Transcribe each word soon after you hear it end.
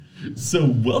So,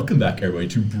 welcome back, everybody,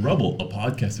 to BRUBBLE, a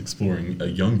podcast exploring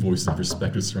young voices and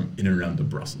perspectives from in and around the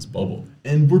Brussels bubble.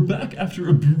 And we're back after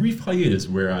a brief hiatus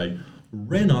where I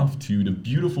ran off to the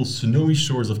beautiful snowy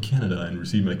shores of Canada and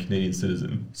received my Canadian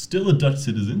citizen. Still a Dutch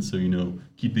citizen, so,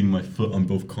 keeping my foot on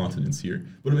both continents here.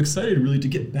 But I'm excited really to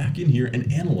get back in here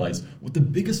and analyze what the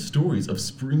biggest stories of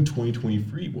spring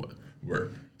 2023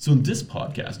 were. So in this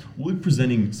podcast, we'll be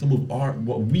presenting some of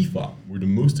what we thought were the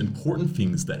most important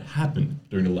things that happened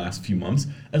during the last few months,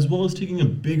 as well as taking a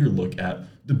bigger look at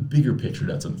the bigger picture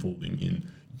that's unfolding in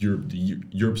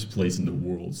Europe's place in the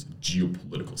world's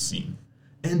geopolitical scene.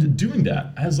 And doing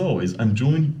that, as always, I'm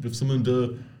joined with some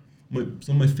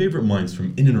of my favorite minds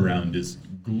from in and around this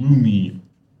gloomy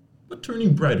but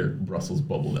turning brighter Brussels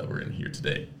bubble that we're in here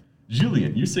today.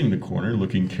 Julian, you're sitting in the corner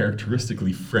looking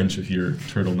characteristically French with your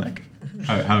turtleneck.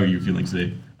 How are you feeling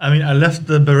today? I left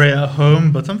the beret at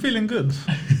home, but I'm feeling good.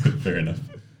 Fair enough.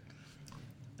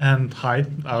 And hi,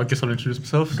 I guess I'll introduce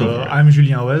myself. So I'm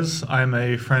Julien Auez. I'm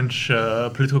a French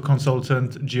political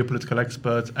consultant, geopolitical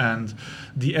expert, and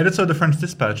the editor of the French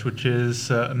Dispatch, which is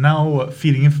now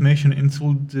feeding information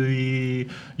into the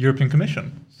European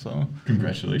Commission. So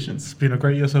congratulations. It's been a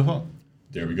great year so far.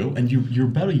 There we go. And you're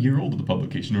about a year old of the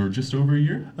publication, or just over a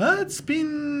year? That's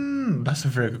a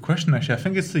very good question, actually. I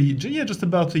think it's just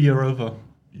about a year over.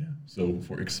 Yeah. So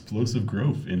for explosive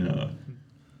growth in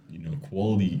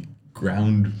quality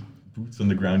boots on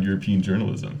the ground European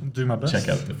journalism. I'm doing my best. Check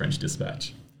out the French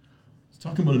Dispatch. Let's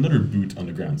talk about another boot on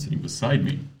the ground sitting beside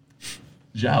me.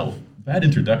 Zhao, bad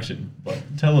introduction, but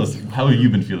tell us, how have you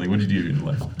been feeling? What did you do in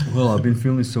life? Well, I'm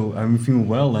feeling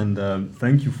well, and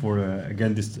thank you for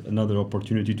again another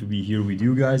opportunity to be here with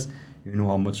you guys. You know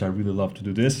how much I really love to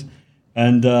do this.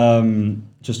 And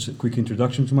just a quick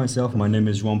introduction to myself. My name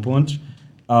is João Pontes.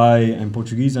 I am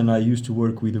Portuguese, and I used to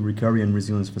work with the Recovery and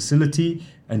Resilience Facility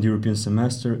and the European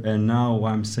Semester, and now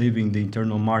I'm saving the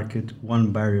internal market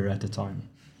one barrier at a time.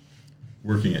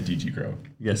 Working at DG Grow.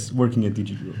 Yes, working at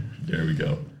DG Grow. There we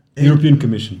go. European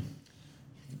Commission.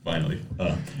 Finally.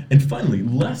 And finally,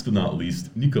 last but not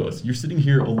least, Nicolas, you're sitting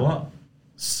here a lot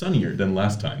sunnier than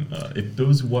last time. If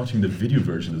those watching the video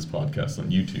version of this podcast on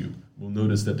YouTube will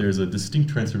notice that there's a distinct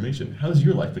transformation. How's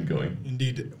your life been going?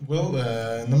 Indeed. Well,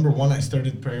 number one, I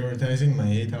started prioritizing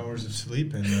my 8 hours of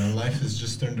sleep, and life has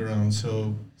just turned around,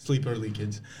 so sleep early,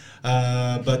 kids.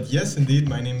 But yes, indeed,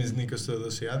 my name is Nikos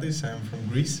Theodosiadis. I'm from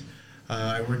Greece.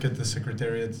 I work at the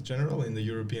Secretariat General in the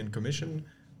European Commission,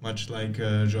 much like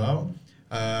Joao.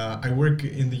 I work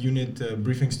in the unit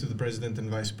briefings to the President and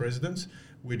Vice Presidents,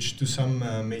 which to some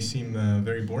may seem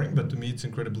very boring, but to me it's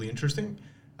incredibly interesting.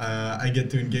 I get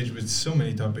to engage with so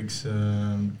many topics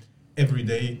every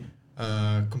day,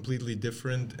 completely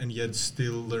different, and yet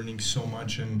still learning so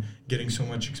much and getting so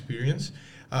much experience.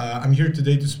 I'm here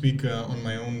today to speak on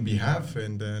my own behalf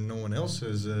and no one else,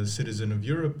 as a citizen of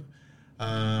Europe.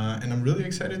 And I'm really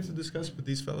excited to discuss with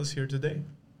these fellas here today.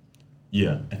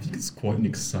 Yeah, I think it's quite an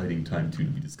exciting time too to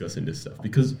be discussing this stuff,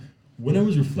 because when I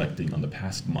was reflecting on the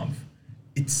past month,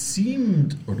 it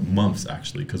seemed, or months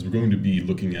actually, because we're going to be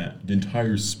looking at the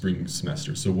entire spring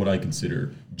semester, so what I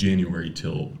consider January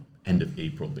till end of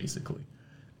April, basically.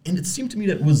 And it seemed to me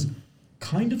that it was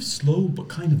kind of slow, but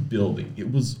kind of building.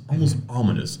 It was almost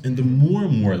ominous. And the more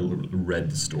and more I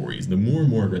read the stories, the more and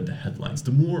more I read the headlines,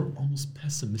 the more almost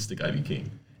pessimistic I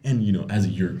became. And, as a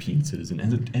European citizen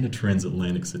and a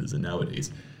transatlantic citizen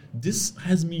nowadays, this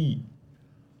has me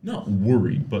not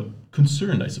worried, but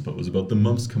concerned, I suppose, about the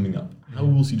months coming up. How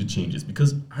we'll see the changes.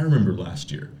 Because I remember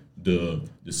last year, the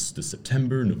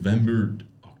September, November,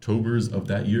 Octobers of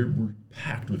that year were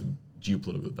packed with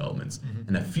geopolitical developments. Mm-hmm.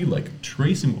 And I feel like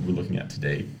tracing what we're looking at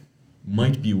today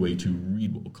might be a way to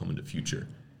read what will come in the future.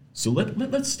 So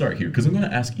let's start here, because I'm going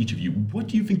to ask each of you, what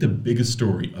do you think the biggest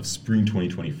story of spring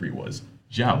 2023 was?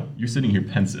 Zhao, you're sitting here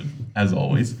pensive, as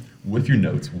always, with your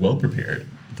notes, well prepared.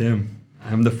 Damn,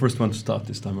 I'm the first one to start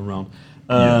this time around.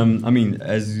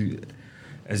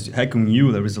 As echoing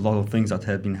you, there is a lot of things that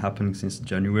have been happening since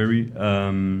January.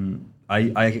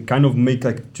 I kind of make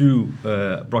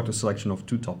brought a selection of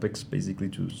two topics basically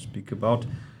to speak about.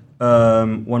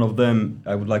 One of them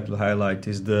I would like to highlight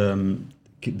is the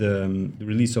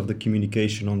release of the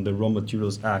communication on the Raw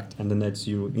Materials Act and the Net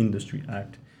Zero Industry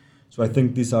Act. So I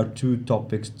think these are two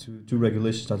topics, two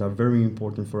regulations that are very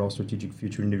important for our strategic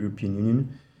future in the European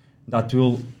Union, that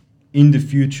will, in the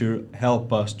future,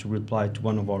 help us to reply to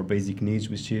one of our basic needs,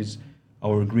 which is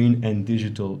our green and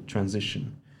digital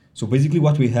transition. So basically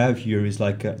what we have here is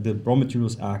the Raw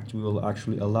Materials Act will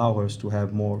actually allow us to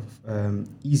have more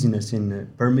easiness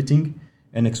in permitting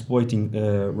and exploiting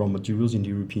raw materials in the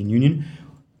European Union.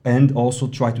 and also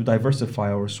try to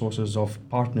diversify our sources of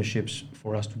partnerships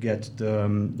for us to get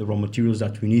the raw materials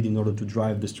that we need in order to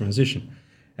drive this transition.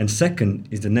 And second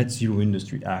is the Net Zero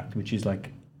Industry Act, which is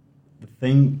like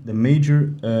the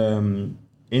major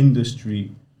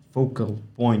industry focal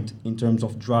point in terms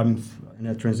of driving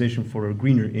a transition for a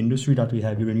greener industry that we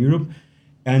have here in Europe.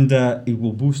 And it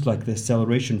will boost like the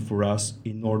acceleration for us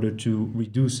in order to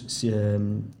reduce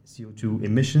CO2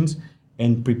 emissions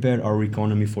and prepare our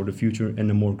economy for the future and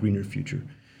a more greener future.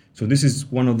 So this is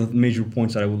one of the major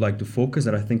points that I would like to focus,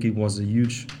 that I think it was a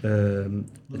huge achievement for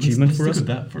us. Let's stick with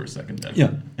that for a second then.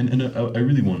 Yeah. And I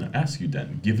really want to ask you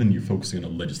then, given you're focusing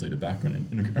on a legislative background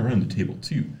and around the table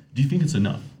too, do you think it's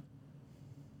enough?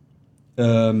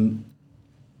 I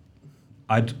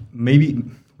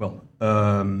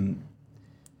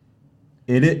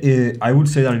would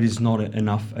say that it is not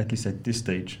enough, at least at this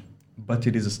stage, but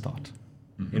it is a start.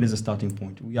 Mm-hmm. It is a starting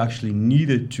point. We actually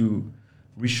needed to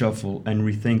reshuffle and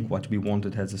rethink what we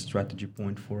wanted as a strategy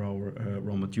point for our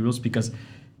raw materials, because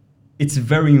it's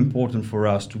very important for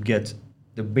us to get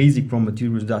the basic raw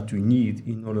materials that we need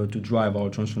in order to drive our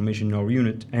transformation in our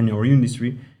unit and our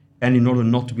industry, and in order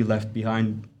not to be left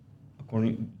behind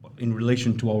in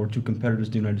relation to our two competitors,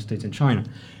 the United States and China.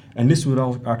 And this would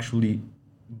actually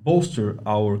bolster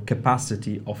our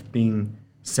capacity of being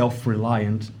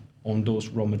self-reliant on those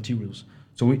raw materials.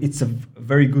 So it's a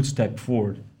very good step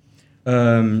forward. Yes.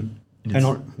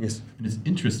 And it's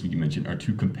interesting you mentioned our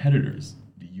two competitors,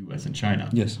 the US and China.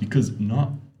 Yes. Because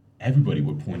not everybody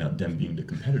would point out them being the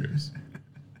competitors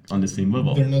on the same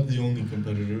level. They're not the only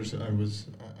competitors.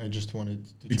 I just wanted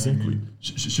to exactly.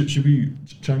 chime in. Should we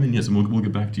chime in? Yes, and we'll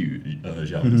get back to you,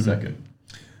 Zhao, in a second.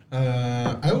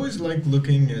 I always like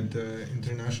looking at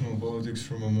international politics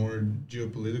from a more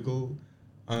geopolitical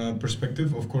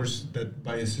perspective. Of course, that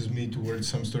biases me towards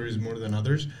some stories more than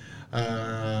others.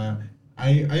 I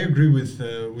agree with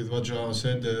what Joao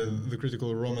said. The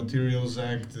Critical Raw Materials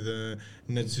Act, the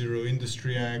Net Zero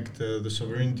Industry Act, the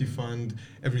Sovereignty Fund,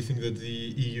 everything that the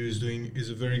EU is doing is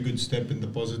a very good step in the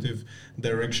positive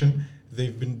direction.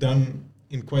 They've been done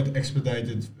in quite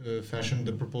expedited fashion.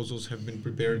 The proposals have been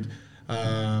prepared,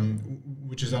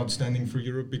 which is outstanding for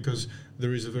Europe, because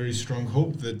there is a very strong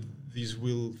hope that these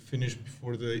will finish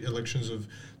before the elections of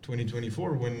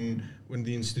 2024, when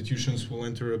the institutions will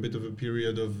enter a bit of a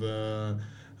period of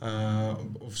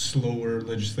slower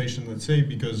legislation, let's say,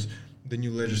 because the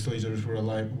new legislators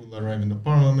will arrive in the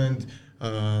parliament.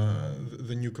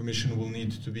 The new commission will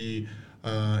need to be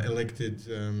elected,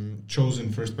 chosen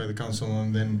first by the council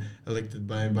and then elected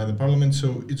by the parliament.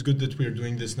 So it's good that we're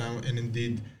doing this now, and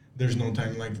indeed there's no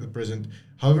time like the present.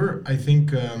 However, I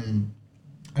think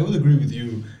I would agree with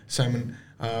you, Simon.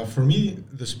 For me,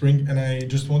 the spring, and I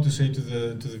just want to say to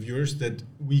the viewers that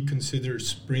we consider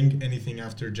spring anything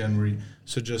after January,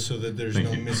 so just so that there's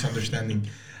no misunderstanding.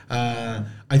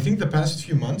 I think the past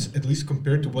few months, at least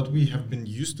compared to what we have been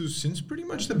used to since pretty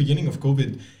much the beginning of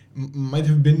COVID, might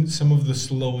have been some of the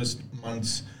slowest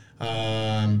months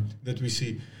that we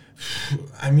see.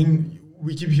 I mean,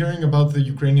 we keep hearing about the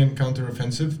Ukrainian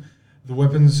counteroffensive. The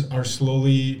weapons are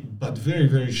slowly but very,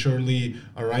 very surely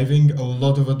arriving. A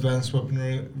lot of advanced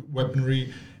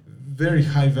weaponry, very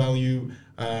high value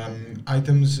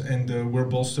items, and we're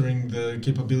bolstering the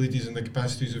capabilities and the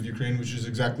capacities of Ukraine, which is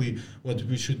exactly what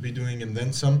we should be doing, and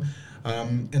then some.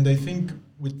 And I think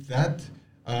with that,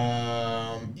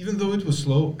 even though it was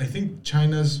slow, I think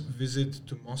China's visit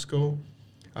to Moscow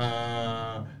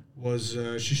was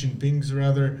Xi Jinping's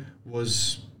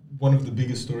was one of the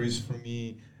biggest stories for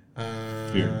me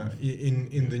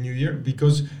in the new year,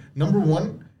 because number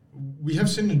one, we have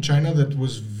seen in China that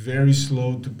was very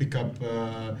slow to pick up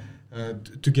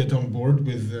to get on board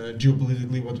with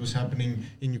geopolitically what was happening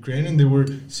in Ukraine, and they were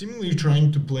seemingly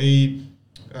trying to play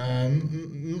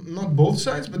not both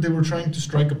sides, but they were trying to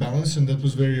strike a balance, and that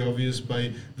was very obvious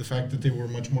by the fact that they were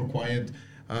much more quiet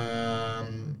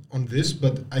on this.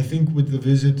 But I think with the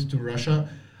visit to Russia,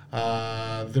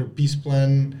 their peace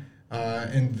plan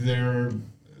and their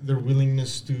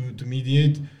willingness to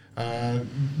mediate,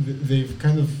 they've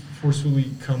kind of forcefully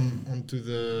come onto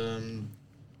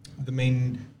the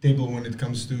main table when it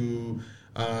comes to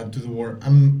the war.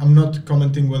 I'm not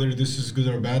commenting whether this is good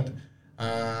or bad.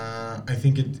 I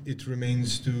think it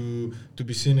remains to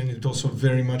be seen, and it also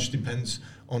very much depends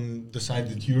on the side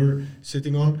that you're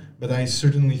sitting on. But I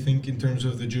certainly think in terms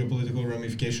of the geopolitical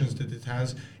ramifications that it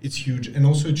has, it's huge. And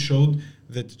also it showed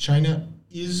that China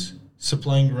is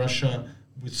supplying Russia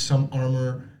with some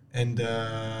armor and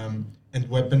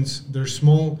weapons. They're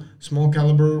small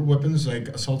caliber weapons like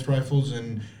assault rifles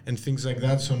and things like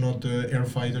that. So not air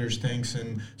fighters, tanks,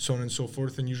 and so on and so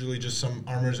forth. And usually just some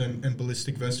armors and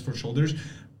ballistic vests for shoulders.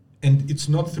 And it's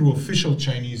not through official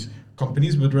Chinese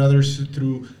companies, but rather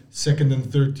through second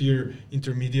and third tier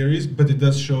intermediaries. But it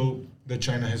does show that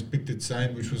China has picked its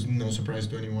side, which was no surprise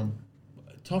to anyone.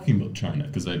 Talking about China,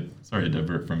 because sorry to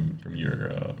divert from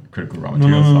your critical raw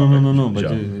materials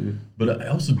topic. But I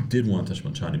also did want to touch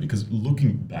on China, because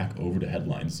looking back over the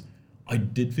headlines, I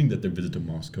did think that their visit to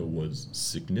Moscow was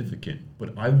significant.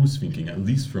 But I was thinking, at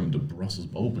least from the Brussels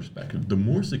bubble perspective, the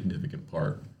more significant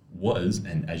part was,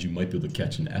 and as you might be able to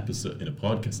catch in a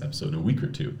podcast episode in a week or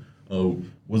two,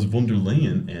 was von der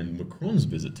Leyen and Macron's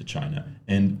visit to China.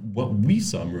 And what we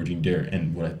saw emerging there,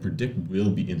 and what I predict will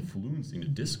be influencing the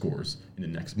discourse in the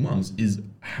next months, is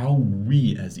how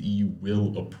we as the EU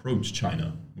will approach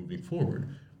China moving forward.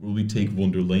 Will we take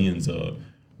von der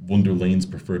Leyen's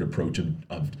preferred approach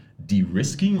of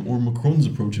de-risking, or Macron's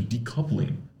approach of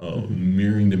decoupling,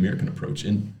 mirroring the American approach?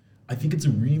 And I think it's a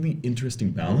really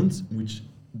interesting balance, which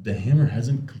the hammer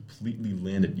hasn't completely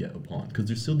landed yet upon, because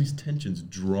there's still these tensions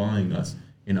drawing us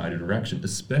in either direction,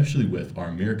 especially with our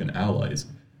American allies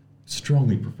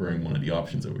strongly preferring one of the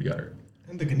options over the other.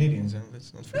 And the Canadians,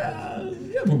 let's not forget.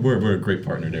 Yeah, we're a great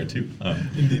partner there too.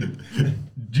 Indeed.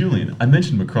 Julian, I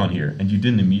mentioned Macron here, and you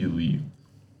didn't immediately,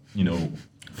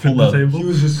 pull out. He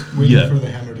was just waiting for the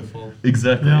hammer to fall.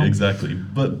 Exactly.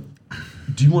 But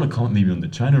do you want to comment maybe on the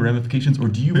China ramifications, or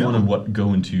do you want to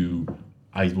go into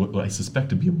what I suspect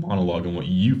to be a monologue on what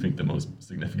you think the most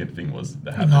significant thing was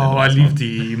that happened? No, I leave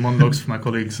the monologues for my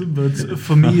colleagues. But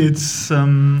for me, it's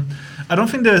I don't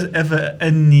think there's ever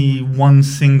any one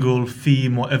single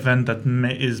theme or event that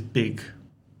is big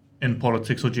in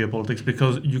politics or geopolitics,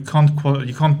 because you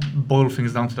can't boil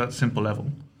things down to that simple level.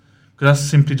 Because that's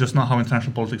simply just not how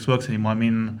international politics works anymore. I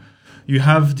mean, you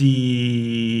have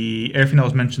everything that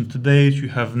was mentioned today. You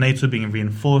have NATO being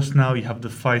reinforced now. You have the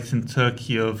fight in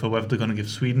Turkey over whether they're going to give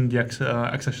Sweden the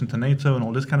accession to NATO and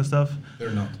all this kind of stuff.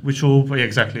 They're not.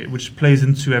 Which plays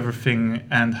into everything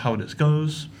and how this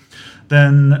goes.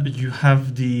 Then you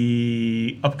have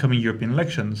the upcoming European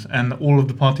elections, and all of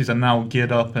the parties are now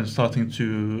geared up and starting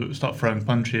to throwing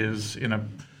punches in a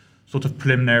sort of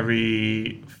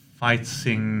preliminary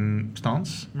fighting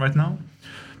stance right now.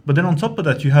 But then on top of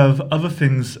that, you have other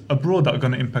things abroad that are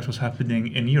going to impact what's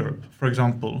happening in Europe. For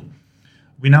example,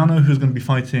 we now know who's going to be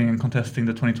fighting and contesting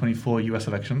the 2024 US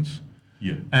elections.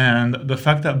 Yeah. And the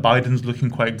fact that Biden's looking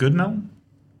quite good now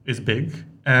is big.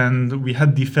 And we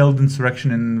had the failed insurrection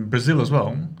in Brazil as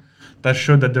well. That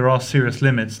showed that there are serious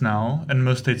limits now, and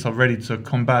most states are ready to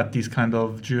combat these kind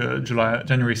of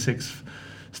January 6th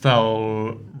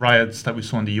style riots that we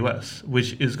saw in the US,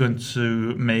 which is going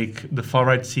to make the far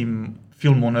right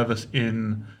feel more nervous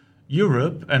in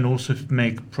Europe, and also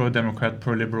make pro-democrat,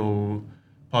 pro-liberal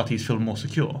parties feel more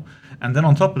secure. And then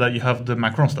on top of that, you have the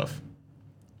Macron stuff.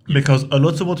 Because a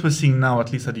lot of what we're seeing now,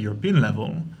 at least at the European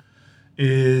level,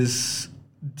 is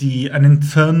an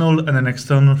internal and an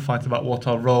external fight about what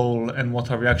our role and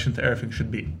what our reaction to everything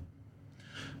should be.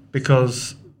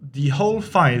 Because the whole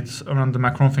fight around the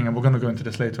Macron thing, and we're going to go into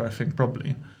this later, I think,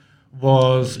 probably,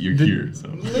 was... You're here, so...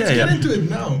 Let's get into it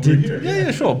now. We're here. Yeah,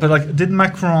 sure. But did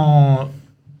Macron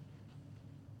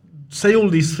say all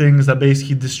these things that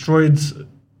basically destroyed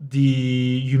the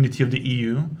unity of the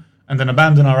EU, and then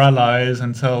abandon our allies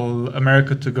and tell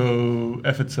America to go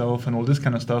F itself and all this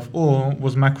kind of stuff? Or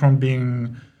was Macron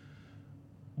being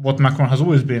what Macron has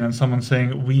always been, and someone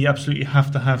saying we absolutely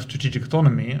have to have strategic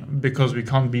autonomy because we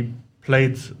can't be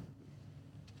played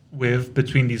with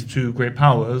between these two great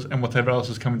powers and whatever else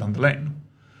is coming down the lane?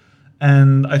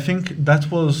 And I think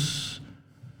that was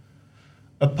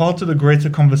a part of the greater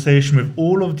conversation with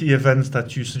all of the events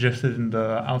that you suggested in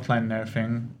the outline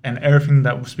and everything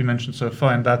that was been mentioned so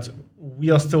far, and that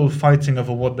we are still fighting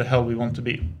over what the hell we want to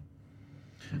be.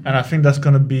 And I think that's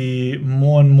going to be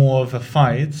more and more of a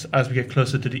fight as we get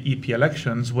closer to the EP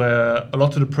elections, where a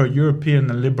lot of the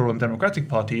pro-European and liberal and democratic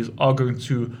parties are going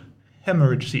to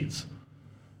hemorrhage seats.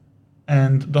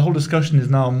 And the whole discussion is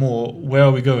now more, where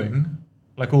are we going,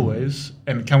 like always,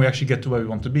 and can we actually get to where we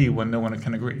want to be when no one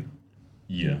can agree?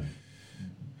 Yeah.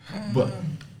 But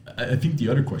I think the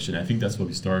other question, I think that's what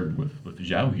we started with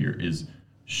Zhao here, is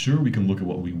sure, we can look at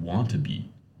what we want to be,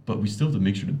 but we still have to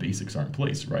make sure the basics are in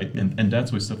place, right? And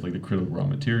that's why stuff like the critical raw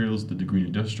materials, the green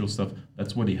industrial stuff,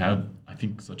 that's why they have, I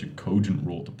think, such a cogent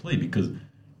role to play, because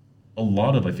a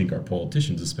lot of, I think, our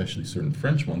politicians, especially certain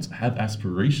French ones, have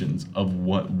aspirations of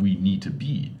what we need to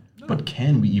be. But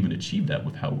can we even achieve that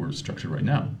with how we're structured right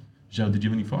now? Zhao, did you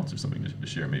have any thoughts or something to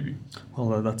share, maybe?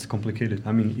 Well, that's complicated.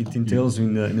 I mean, it entails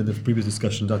in the previous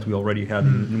discussion that we already had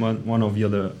in one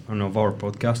of our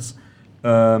podcasts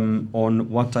on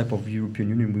what type of European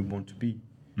Union we want to be.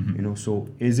 Mm-hmm. So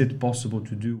is it possible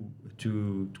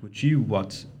to achieve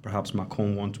what perhaps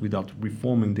Macron wants without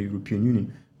reforming the European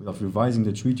Union, without revising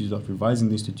the treaties, without revising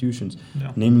the institutions,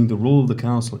 naming the role of the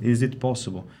Council? Is it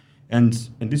possible? And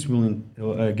this will,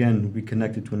 again, be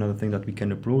connected to another thing that we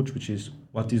can approach, which is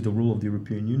what is the role of the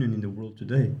European Union in the world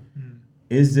today?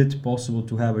 Is it possible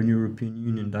to have a European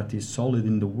Union that is solid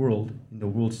in the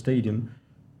world stadium,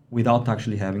 without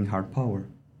actually having hard power?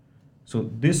 So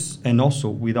this, and also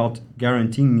without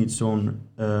guaranteeing its own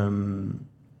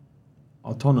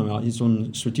autonomy, its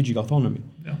own strategic autonomy.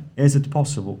 Yeah. Is it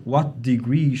possible? What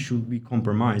degree should we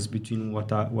compromise between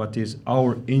what is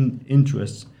our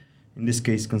interests, in this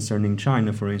case concerning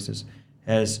China, for instance,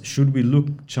 should we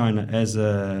look China as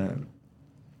a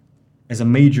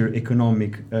major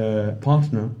economic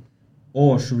partner,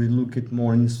 or should we look at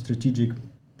more in a strategic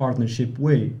partnership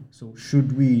way? So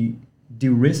should we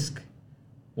de-risk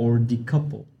or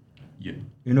decouple? Yeah.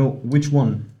 Which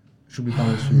one should we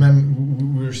balance?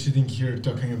 Man, we're sitting here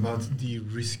talking about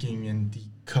de-risking and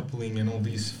decoupling and all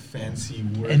these fancy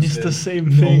words. And it's the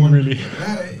same thing, really.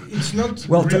 It's not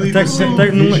Well, really the same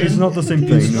technically, vision. it's not the same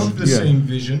thing. It's not the same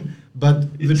vision,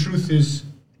 but the truth is,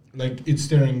 it's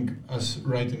staring us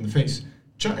right in the face.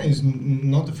 China is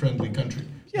not a friendly country.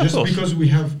 Yeah, Just because we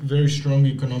have very strong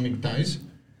economic ties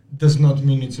does not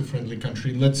mean it's a friendly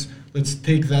country. Let's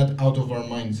take that out of our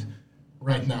minds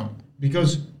right now.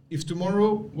 Because if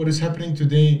tomorrow what is happening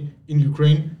today in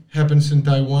Ukraine happens in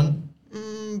Taiwan,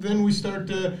 then we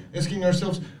start asking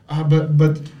ourselves,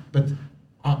 but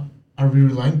are we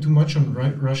relying too much on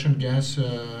Russian gas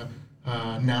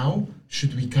now?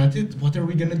 Should we cut it? What are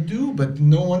we going to do? But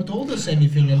no one told us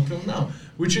anything until now,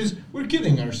 which is we're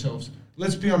kidding ourselves.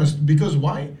 Let's be honest. Because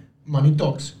why? Money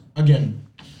talks. Again.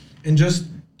 And just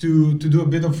to do a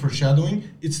bit of foreshadowing,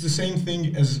 it's the same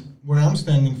thing as where I'm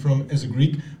standing from as a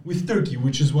Greek with Turkey,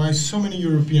 which is why so many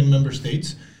European member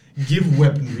states give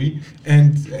weaponry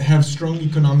and have strong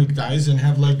economic ties and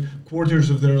have quarters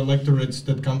of their electorates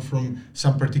that come from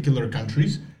some particular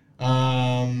countries.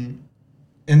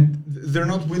 And they're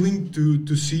not willing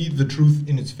to see the truth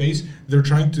in its face. They're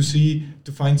trying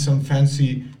to find some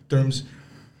fancy terms.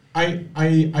 I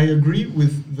agree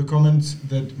with the comments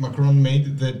that Macron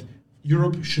made that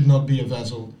Europe should not be a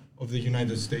vassal of the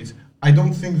United States. I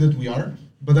don't think that we are,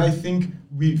 but I think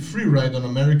we free ride on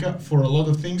America for a lot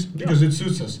of things because it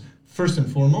suits us. First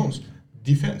and foremost,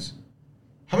 defense.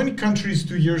 How many countries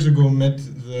 2 years ago met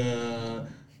the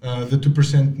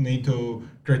 2% NATO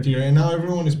criteria, and now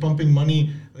everyone is pumping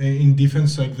money in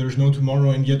defense like there's no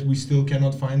tomorrow, and yet we still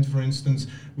cannot find, for instance,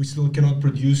 we still cannot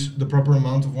produce the proper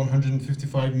amount of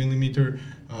 155 millimeter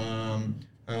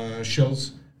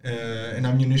shells and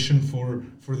ammunition for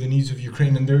the needs of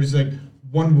Ukraine, and there is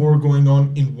one war going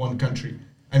on in one country.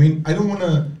 I mean, I don't want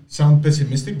to sound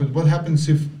pessimistic, but what happens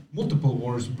if multiple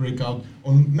wars break out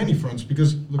on many fronts?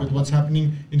 Because look at what's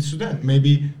happening in Sudan.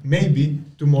 Maybe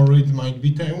tomorrow it might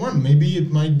be Taiwan. Maybe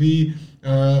it might be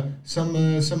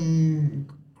some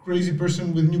crazy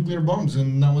person with nuclear bombs.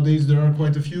 And nowadays there are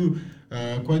quite a few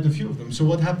of them. So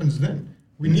what happens then?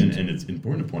 And it's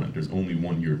important to point out there's only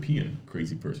one European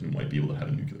crazy person who might be able to have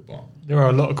a nuclear bomb. There are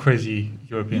a lot of crazy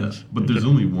Europeans. Yeah, but there's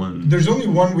only one. There's only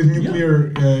one with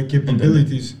nuclear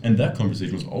capabilities. And that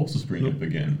conversation was also springing up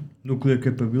again. Nuclear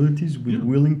capabilities we're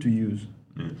willing to use.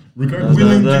 Yeah. Regardless,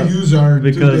 willing to use are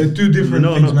two different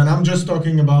things, man. I'm just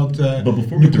talking about. But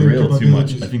before we derail too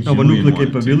much, I think. No, but nuclear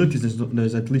capabilities,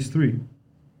 there's at least three.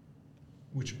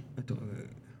 Which?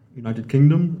 United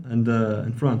Kingdom and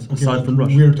France, okay, aside from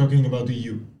Russia. We are talking about the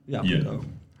EU. Yeah.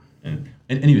 And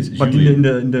anyways, but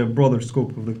in the broader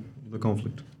scope of the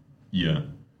conflict. Yeah,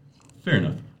 fair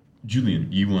enough.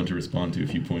 Julian, you want to respond to a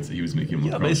few points that he was making.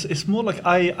 Yeah, but it's more like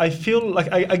I feel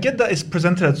like I get that it's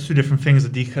presented as two different things,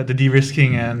 the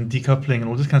de-risking and decoupling and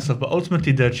all this kind of stuff, but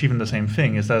ultimately they're achieving the same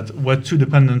thing, is that we're too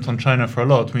dependent on China for a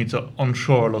lot. We need to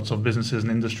onshore lots of businesses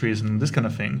and industries and this kind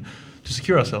of thing to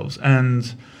secure ourselves.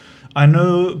 And I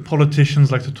know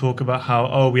politicians like to talk about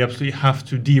how, we absolutely have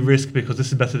to de-risk because this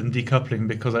is better than decoupling,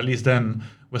 because at least then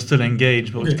we're still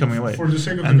engaged, but we're coming away. For the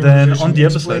sake of and the then conversation, on the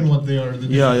other explain side, what they are.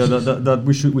 That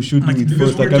we should do it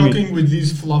Because first. we're talking with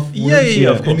these fluff words,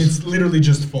 of and course. it's literally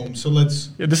just foam. So let's.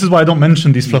 Yeah, this is why I don't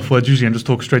mention these fluff words usually and just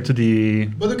talk straight to the.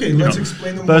 But okay, let's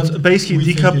explain them. But what basically, we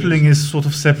think decoupling is sort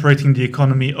of separating the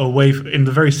economy away, in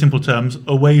the very simple terms,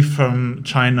 away from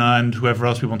China and whoever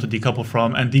else we want to decouple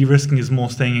from, and de-risking is more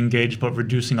staying engaged but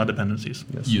reducing our dependencies.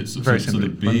 Yes, so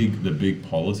simply. the big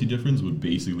policy difference would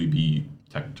basically be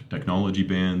technology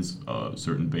bans,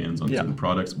 certain bans on certain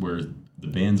products, where the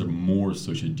bans are more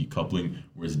associated with decoupling,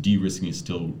 whereas de-risking is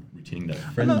still retaining that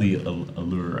friendly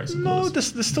allure, I suppose. No,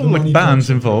 there's still like bans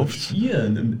involved. Yeah,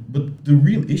 but the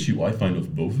real issue I find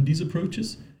with both of these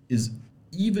approaches is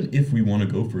even if we want to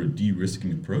go for a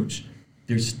de-risking approach,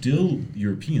 there's still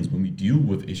Europeans, when we deal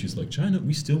with issues like China,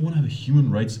 we still want to have a human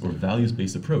rights or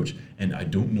values-based approach, and I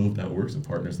don't know if that works with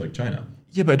partners like China.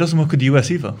 Yeah, but it doesn't work with the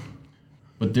US either.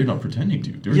 But they're not pretending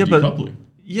to. They're decoupling.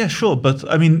 Yeah, sure, but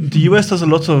I mean, the US does a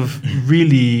lot of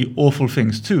really awful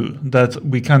things too that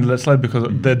we can't let slide because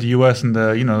they're the US and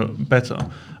they're better.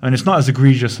 I mean, it's not as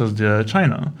egregious as the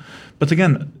China, but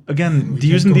again,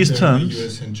 using these terms. The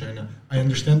US and China. I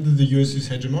understand that the US is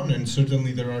hegemon, and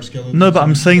certainly there are skeletons. No, but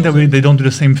I'm saying that they don't do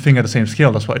the same thing at the same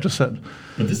scale. That's what I just said.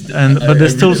 But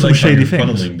there's still some shady things.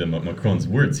 Funneling them at Macron's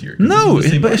words here. No,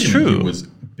 but it's true. He was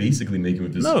basically making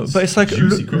with this. No, but it's like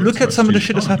look at some of the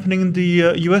shit that's happening in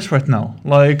the US right now.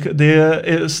 Like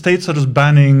the states are just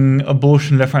banning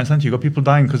abortion left, right, and center. You got people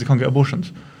dying because they can't get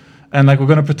abortions, and like we're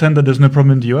going to pretend that there's no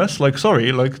problem in the US. Like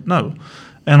sorry, like no.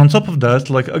 And on top of that,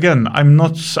 like again, I'm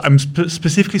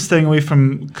specifically staying away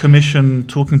from commission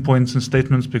talking points and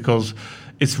statements because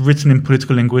it's written in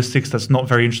political linguistics that's not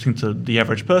very interesting to the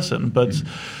average person. But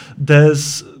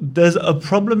there's a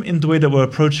problem in the way that we're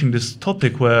approaching this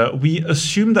topic where we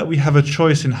assume that we have a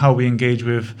choice in how we engage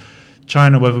with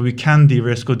China, whether we can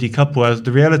de-risk or decouple. As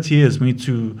the reality is, we need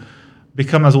to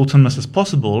become as autonomous as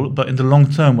possible, but in the long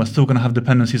term, we're still going to have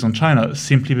dependencies on China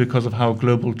simply because of how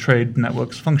global trade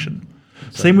networks function.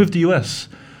 Exactly. Same with the US.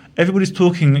 Everybody's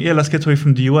talking, let's get away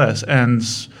from the US. And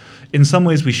in some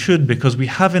ways we should, because we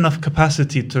have enough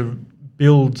capacity to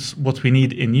build what we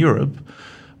need in Europe.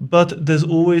 But there's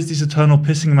always these eternal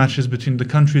pissing matches between the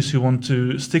countries who want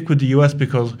to stick with the US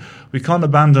because we can't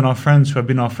abandon our friends who have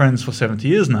been our friends for 70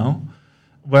 years now.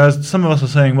 Whereas some of us are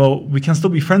saying, well, we can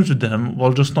still be friends with them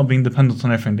while just not being dependent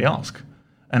on everything they ask.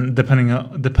 And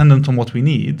dependent on what we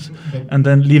need. And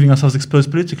then leaving ourselves exposed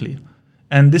politically.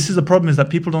 And this is the problem, is that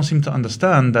people don't seem to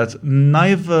understand that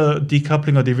neither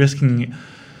decoupling or de-risking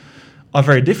are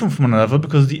very different from one another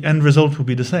because the end result will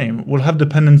be the same. We'll have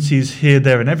dependencies here,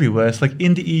 there, and everywhere. It's like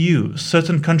in the EU,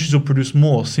 certain countries will produce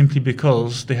more simply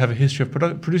because they have a history of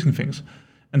producing things.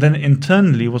 And then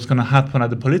internally, what's going to happen at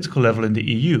the political level in the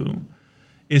EU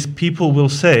is people will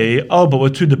say, oh, but we're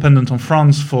too dependent on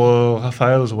France for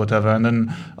Rafales or whatever. And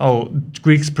then,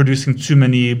 Greeks producing too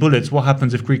many bullets. What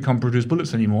happens if Greece can't produce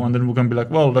bullets anymore? And then we're going to be like,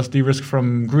 well, let's de-risk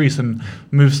from Greece and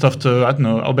move stuff to, I don't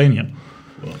know, Albania.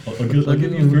 Well, I'll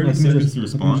give you 30 seconds to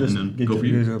respond and then go for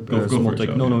you. Go for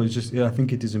it. No, it's just, I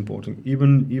think it is important.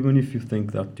 Even if you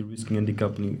think that de-risking and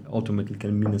decoupling ultimately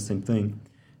can mean the same thing,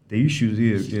 the issue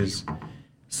here is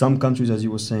some countries, as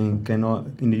you were saying, cannot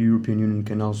in the European Union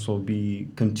can also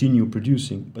continue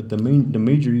producing. But the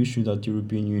major issue that the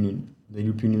European Union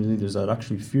leaders are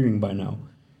actually fearing by now,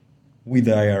 with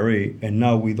the IRA and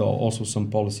now with also some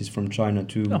policies from China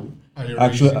to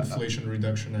actually Inflation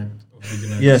Reduction Act of the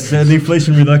United States. States. The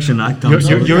Inflation Reduction Act.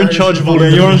 You're in charge of all.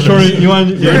 You are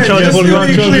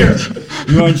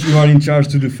in charge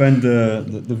to defend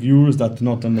the viewers that do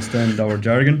not understand our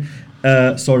jargon.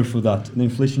 Sorry for that. The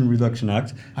Inflation Reduction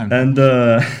Act, but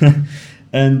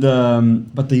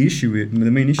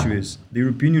the main issue is the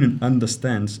European Union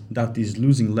understands that is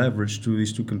losing leverage to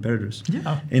these two competitors.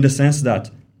 Yeah. In the sense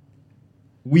that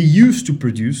we used to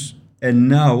produce, and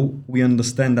now we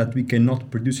understand that we cannot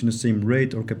produce in the same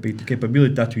rate or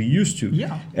capability that we used to.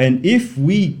 Yeah. And if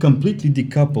we completely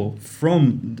decouple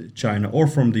from China or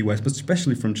from the US, but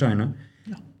especially from China,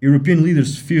 European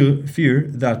leaders fear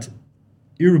that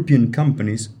European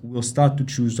companies will start to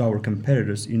choose our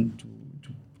competitors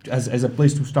as a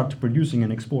place to start producing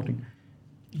and exporting.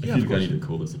 I feel like I need to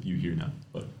call this a few here now,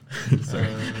 but sorry.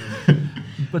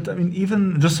 But I mean,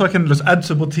 even just so I can just add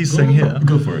to what he's saying here.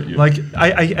 Go for it. Yeah. Like,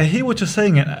 I hear what you're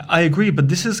saying, and I agree, but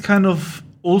this is kind of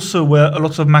also where a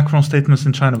lot of Macron statements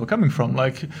in China were coming from.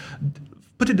 Like,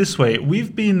 put it this way,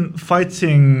 we've been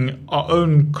fighting our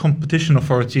own competition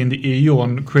authority in the EU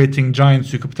on creating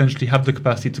giants who could potentially have the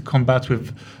capacity to combat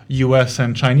with US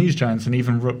and Chinese giants and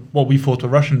even what we thought were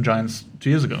Russian giants 2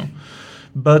 years ago.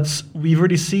 But we've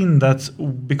already seen that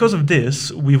because of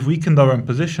this, we've weakened our own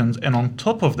positions. And on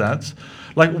top of that,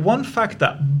 like one fact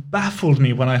that baffled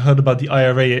me when I heard about the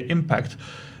IRA impact,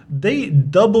 they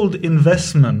doubled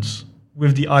investments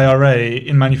with the IRA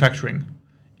in manufacturing.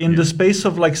 In the space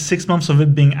of like 6 months of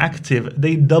it being active,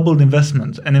 they doubled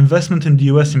investment. And investment in the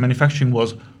US in manufacturing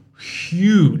was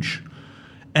huge.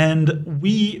 And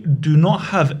we do not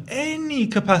have any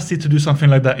capacity to do something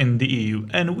like that in the EU.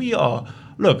 And we are,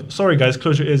 look, sorry guys,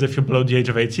 close your ears if you're below the age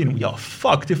of 18. We are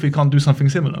fucked if we can't do something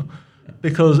similar.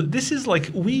 Because this is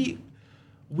like, we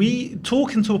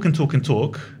talk and talk and talk and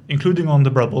talk, including on the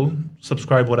BRUBBLE,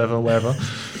 subscribe, wherever.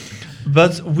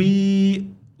 But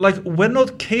we're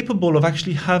not capable of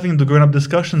actually having the grown-up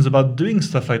discussions about doing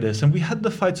stuff like this. And we had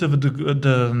the fights over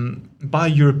the Buy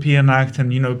European Act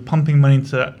and, pumping money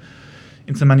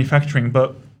into manufacturing.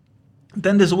 But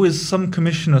then there's always some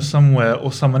commissioner somewhere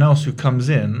or someone else who comes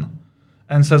in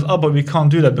and says, oh, but we can't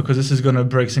do that because this is going to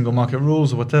break single market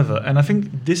rules or whatever. And I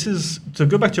think this is, to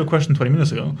go back to your question 20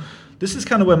 minutes ago, this is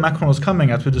kind of where Macron was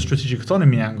coming at with the strategic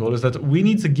autonomy angle, is that we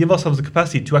need to give ourselves the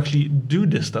capacity to actually do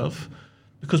this stuff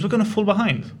because we're going to fall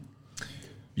behind.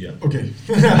 Yeah. Okay.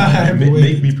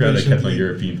 Make me proud I kept my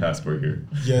European passport here.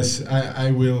 Yes,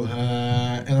 I will.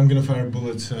 And I'm going to fire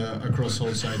bullets across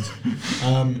all sides.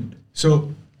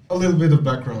 So, a little bit of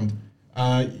background.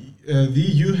 The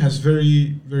EU has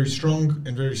very, very strong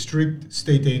and very strict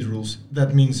state aid rules.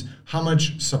 That means how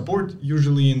much support,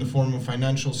 usually in the form of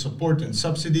financial support and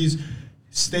subsidies,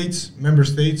 member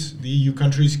states, the EU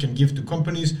countries can give to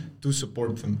companies to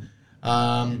support them.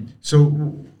 So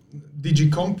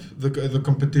DG Comp, the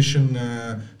competition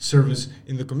service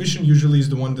in the Commission, usually is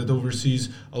the one that oversees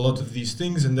a lot of these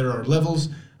things, and there are levels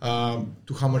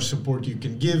to how much support you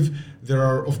can give. There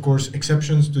are, of course,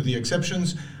 exceptions to the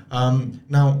exceptions.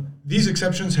 Now, these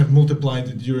exceptions have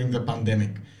multiplied during the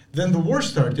pandemic. Then the war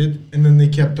started, and then they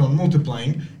kept on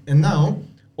multiplying, and now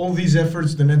all these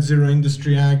efforts, the Net Zero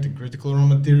Industry Act, the Critical Raw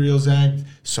Materials Act,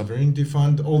 Sovereignty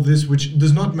Fund, all this, which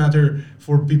does not matter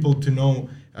for people to know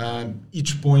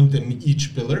each point and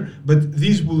each pillar, but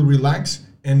these will relax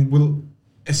and will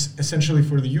essentially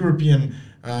for the European,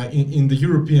 in the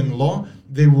European law,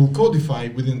 they will codify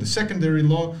within the secondary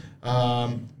law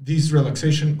these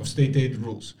relaxation of state aid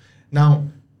rules. Now,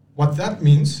 what that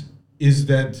means is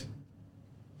that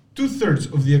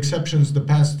 2/3 of the exceptions the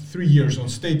past 3 years on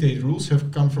state aid rules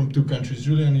have come from 2 countries.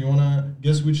 Julian, you want to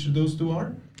guess which those 2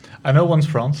 are? I know one's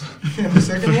France. And the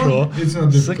second one? Sure. It's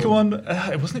not difficult. The second one,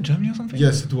 wasn't it Germany or something?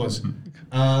 Yes, it was.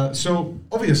 So,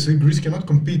 obviously, Greece cannot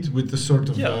compete with the sort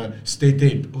of state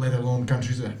aid, let alone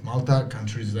countries like Malta,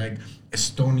 countries like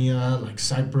Estonia, like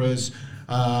Cyprus,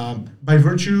 by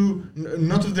virtue,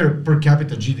 not of their per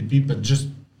capita GDP, but just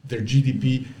their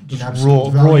GDP in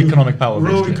absolute value. Raw economic power.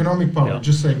 Raw economic power,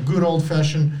 just like good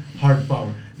old-fashioned hard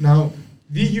power. Now,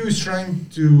 the EU is trying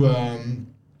to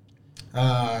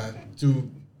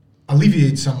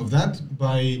alleviate some of that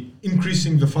by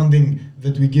increasing the funding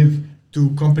that we give to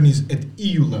companies at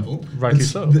EU level. Rightly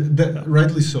so.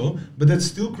 Rightly so, but that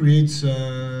still creates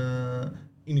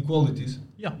inequalities.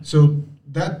 Yeah. So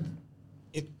that,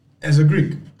 as a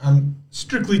Greek, I'm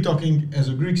strictly talking as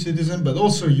a Greek citizen, but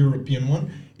also a European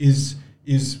one, is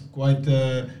quite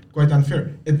unfair.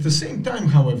 At the same time,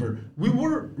 however, we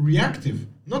were reactive,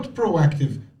 not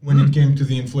proactive, when it came to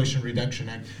the Inflation Reduction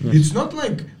Act. Yes. It's not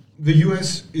like the US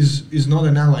is not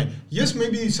an ally. Yes,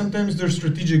 maybe sometimes they're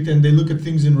strategic and they look at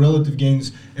things in relative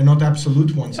gains and not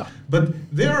absolute ones, but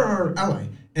they are our ally.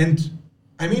 And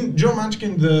I mean, Joe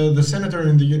Manchin, the senator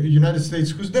in the United States,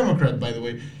 who's Democrat, by the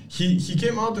way, he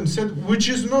came out and said, which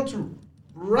is not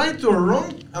right or wrong,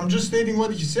 I'm just stating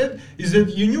what he said, is that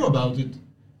you knew about it.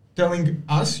 Telling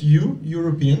us, you,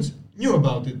 Europeans, knew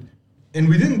about it. And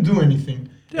we didn't do anything.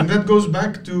 Yeah. And that goes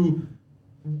back to,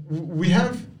 we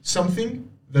have something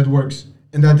that works,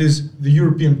 and that is the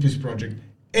European Peace Project.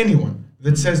 Anyone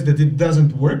that says that it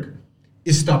doesn't work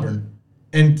is stubborn.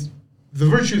 And the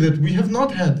virtue that we have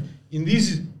not had in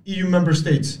these EU member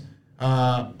states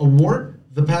a war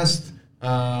the past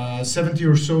 70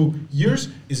 or so years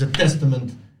is a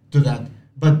testament to that.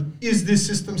 But is this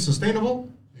system sustainable?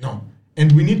 No.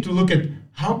 And we need to look at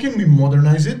how can we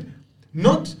modernize it,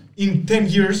 not in 10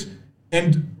 years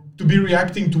and to be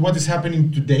reacting to what is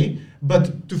happening today,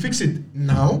 but to fix it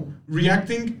now,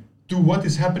 reacting to what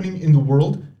is happening in the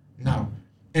world now.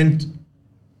 And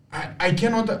I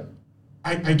cannot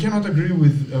agree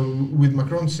with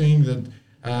Macron saying that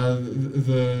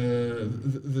the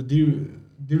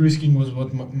de-risking was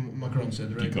what Macron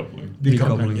said, right? Decoupling.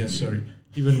 Decoupling, yes, sorry.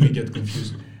 Even we get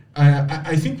confused.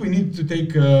 I think we need to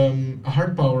take a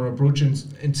hard power approach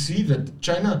and see that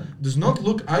China does not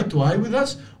look eye to eye with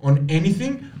us on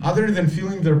anything other than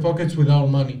filling their pockets with our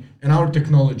money and our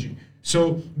technology.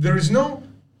 So there is no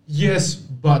yes,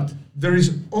 but there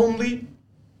is only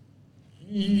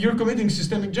you're committing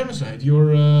systemic genocide.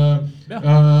 You're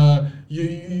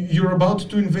about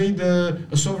to invade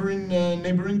a sovereign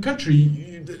neighboring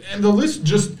country, and the list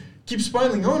just keeps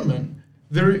piling on, man.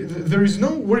 There is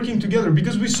no working together,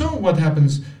 because we saw what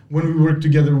happens when we work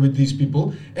together with these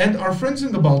people, and our friends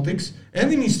in the Baltics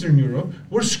and in Eastern Europe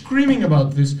were screaming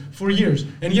about this for years.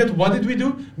 And yet, what did we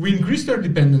do? We increased our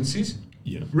dependencies,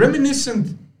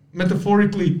 reminiscent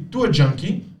metaphorically to a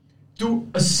junkie, to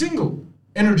a single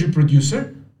energy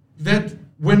producer that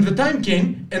when the time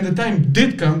came, and the time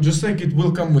did come, just like it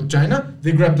will come with China,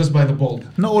 they grabbed us by the balls.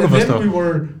 Not all of us, though. And then we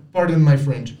were, pardon my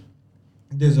French,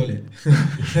 désolé.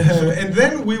 And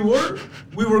then we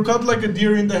were caught like a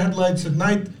deer in the headlights at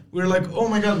night. We were like, oh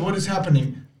my God, what is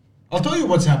happening? I'll tell you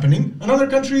what's happening. Another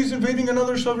country is invading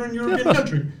another sovereign European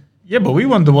country. Yeah, but we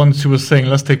weren't the ones who were saying,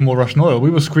 let's take more Russian oil. We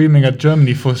were screaming at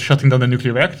Germany for shutting down the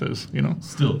nuclear reactors, you know?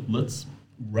 Still, let's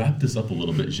wrap this up a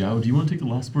little bit. Zhao, do you want to take the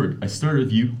last word? I started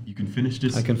with you. You can finish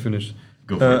this. I can finish.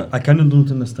 Go for it. I kind of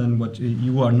don't understand what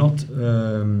you are not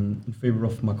in favor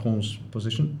of Macron's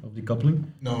position of decoupling.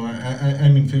 No,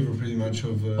 I'm in favor pretty much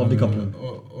of decoupling.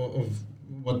 Of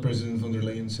what President von der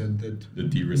Leyen said, that The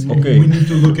de-risking. Okay. we need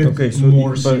to look at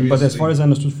more seriously. But as far as I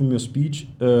understood from your speech,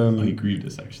 I agree with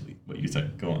this, actually, what you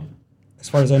said. Go on. as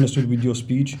far as I understood with your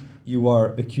speech, you are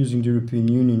accusing the European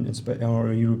Union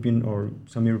or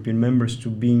some European members to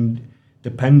being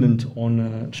dependent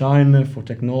on China for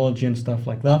technology and stuff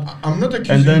like that. I'm not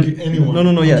accusing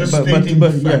anyone. No, yeah, just stating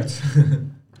facts.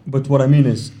 But what I mean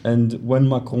is, and when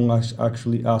Macron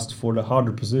actually asked for the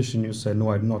harder position, you said,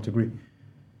 no, I do not agree.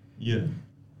 Yeah.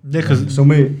 Yeah, because So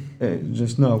maybe,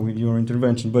 just now with your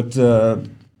intervention,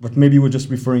 but maybe you were just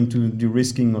referring to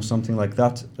de-risking or something like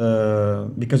that,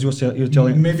 because you're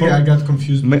telling... Maybe I got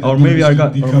confused. Or maybe I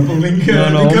got... decoupling.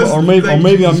 or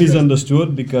maybe I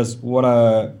misunderstood, because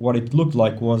what it looked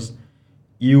like was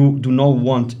you do not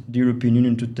want the European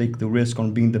Union to take the risk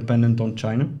on being dependent on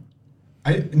China.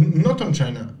 Not on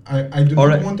China. I do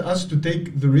not want us to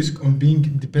take the risk on being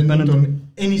dependent on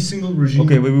any single regime.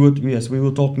 Okay, we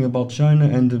were talking about China,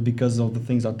 and because of the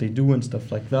things that they do and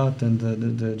stuff like that, and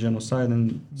the genocide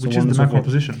and so which on is the and so Macron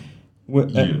forth. position.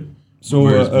 So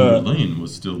whereas von der Leyen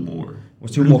was still more... we're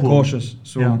still more Lukewarm. cautious.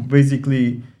 So Yeah.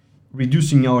 basically,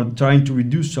 trying to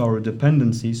reduce our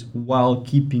dependencies while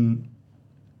keeping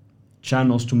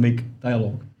channels to make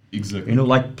dialogue. Exactly. You know,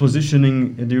 like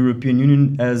positioning the European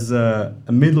Union as a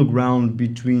middle ground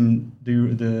between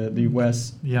the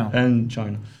US Yeah. and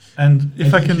China. And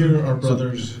if I can... Here, our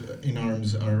brothers in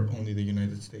arms are only the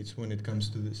United States when it comes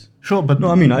to this. Sure, but... No,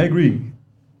 I mean, I agree.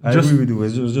 I Just- agree with you.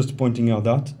 I was just pointing out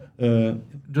that.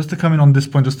 Just to come in on this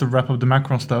point, just to wrap up the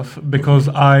Macron stuff, because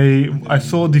I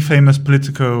saw the famous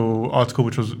Politico article,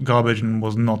 which was garbage and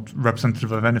was not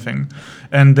representative of anything,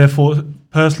 and therefore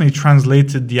personally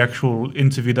translated the actual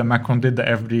interview that Macron did that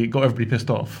got everybody pissed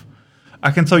off.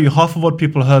 I can tell you half of what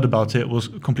people heard about it was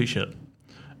complete shit.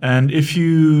 And if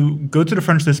you go to the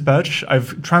French Dispatch,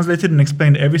 I've translated and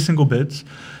explained every single bit,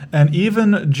 and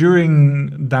even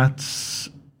during that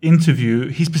interview,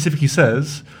 he specifically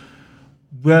says,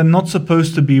 we're not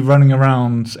supposed to be running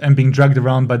around and being dragged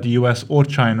around by the US or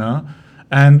China.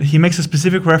 And he makes a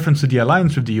specific reference to the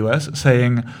alliance with the US,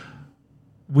 saying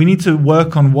we need to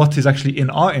work on what is actually in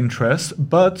our interest,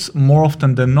 but more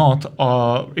often than not,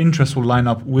 our interests will line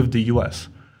up with the US.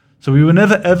 So we were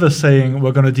never ever saying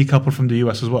we're going to decouple from the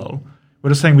US as well.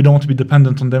 We're just saying we don't want to be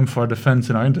dependent on them for our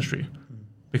defense in our industry.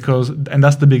 And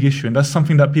that's the big issue. And that's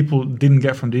something that people didn't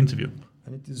get from the interview.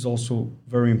 And it is also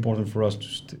very important for us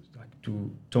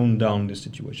to tone down this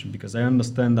situation, because I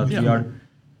understand that we are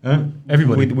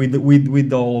Everybody.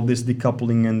 with all of this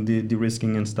decoupling and the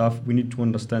de-risking and stuff. We need to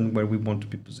understand where we want to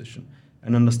be positioned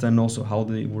and understand also how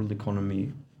the world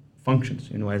economy functions.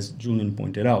 You know, as Julian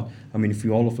pointed out. I mean, if we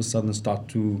all of a sudden start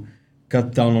to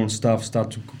cut down on stuff,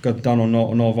 start to cut down on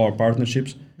all of our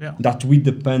partnerships that we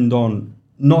depend on,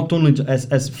 not only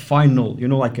as final, you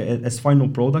know, like as final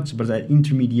products, but as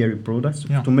intermediary products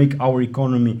to make our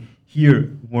economy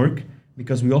here work,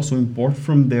 because we also import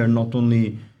from there not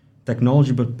only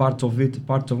technology but parts of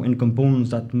and components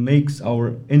that makes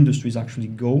our industries actually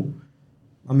go.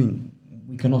 I mean,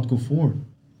 we cannot go forward.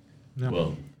 Yeah.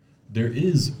 Well, there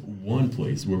is one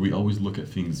place where we always look at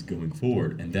things going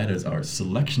forward, and that is our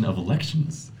selection of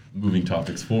elections, moving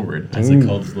topics forward, as I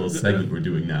call this little segment we're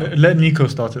doing now. Let Nico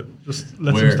start it. Just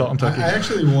let him start on Turkey. I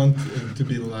actually want to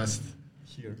be the last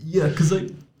here. Yeah, because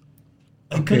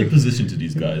I kind of position to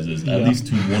these guys as at least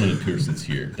to one of the persons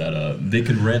here that they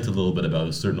can rant a little bit about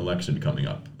a certain election coming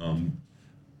up.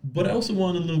 But I also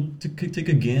want to take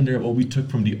a gander at what we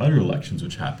took from the other elections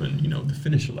which happened, the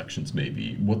Finnish elections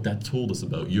maybe, what that told us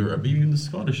about Europe, maybe even the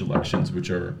Scottish elections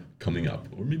which are coming up,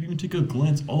 or maybe even take a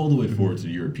glance all the way forward to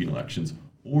the European elections,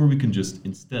 or we can just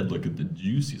instead look at the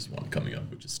juiciest one coming up,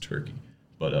 which is Turkey.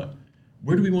 But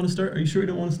where do we want to start? Are you sure you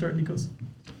don't want to start, Nikos?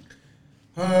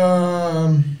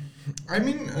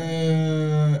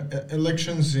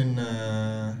 Elections in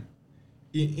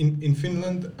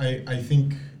Finland, I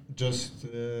think just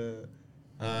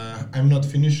I'm not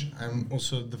Finnish. I'm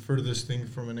also the furthest thing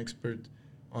from an expert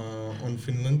on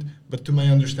Finland. But to my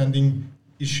understanding,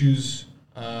 issues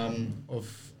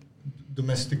of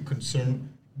domestic concern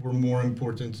were more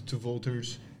important to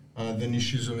voters than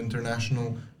issues of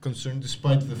international concern,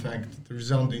 despite the fact, the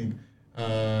resounding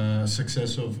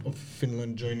success of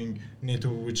Finland joining NATO,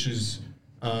 which is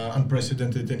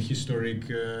unprecedented and historic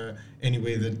any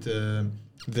way that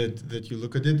you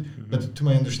look at it. Mm-hmm. But to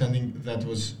my understanding, that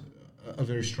was a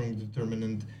very strong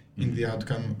determinant in the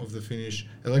outcome of the Finnish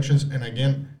elections. And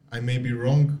again, I may be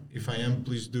wrong. If I am,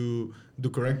 please do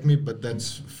correct me. But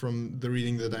that's from the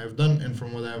reading that I have done and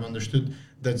from what I have understood,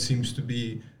 that seems to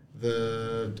be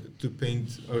to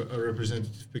paint a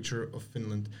representative picture of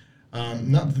Finland. I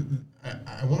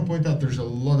want to point out there's a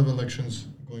lot of elections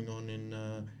going on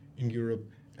in Europe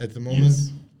at the moment.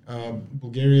 Yes.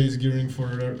 Bulgaria is gearing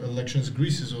for elections.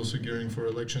 Greece is also gearing for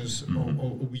elections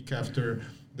a week after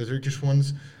the Turkish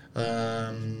ones.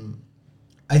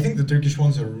 I think the Turkish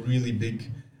ones are really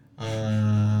big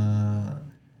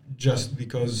just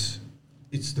because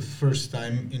it's the first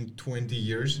time in 20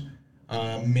 years,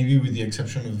 maybe with the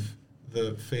exception of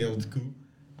the failed coup,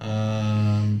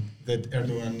 that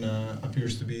Erdogan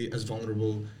appears to be as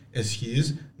vulnerable as he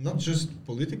is, not just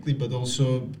politically, but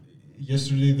also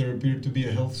yesterday there appeared to be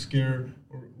a health scare,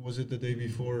 or was it the day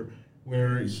before,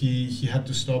 where he had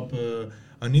to stop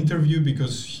an interview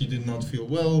because he did not feel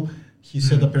well. He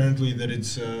said apparently that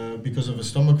it's because of a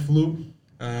stomach flu.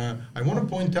 I want to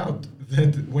point out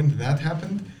that when that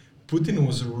happened, Putin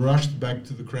was rushed back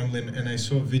to the Kremlin, and I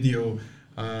saw a video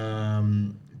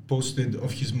posted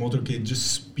of his motorcade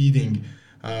just speeding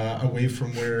away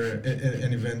from where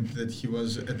an event that he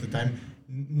was at the time.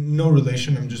 No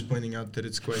relation. I'm just pointing out that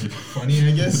it's quite funny,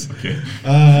 I guess. Okay.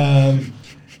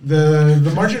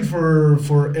 The margin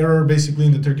for error basically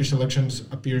in the Turkish elections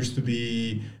appears to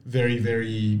be very,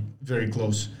 very, very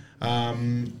close.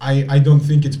 I don't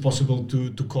think it's possible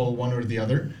to call one or the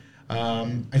other.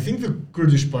 I think the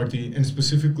Kurdish party, and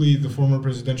specifically the former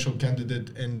presidential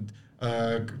candidate and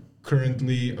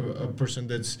currently a person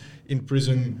that's in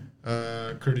prison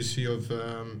courtesy of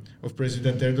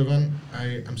President Erdogan.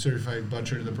 I'm sorry if I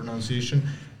butchered the pronunciation.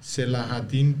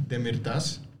 Selahattin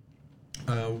Demirtas,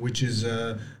 which is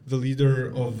the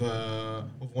leader of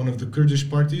one of the Kurdish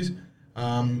parties.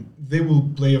 They will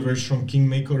play a very strong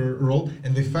kingmaker role,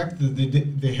 and the fact that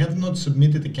they have not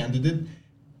submitted a candidate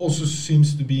also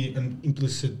seems to be an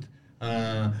implicit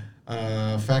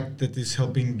fact that is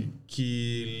helping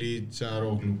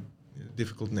Kılıçdaroğlu.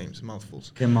 Difficult names,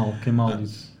 mouthfuls. Kemal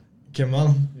is...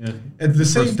 Kemal. Yeah. At the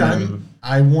same time,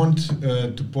 I want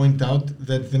to point out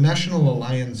that the national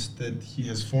alliance that he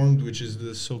has formed, which is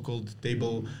the so-called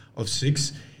Table of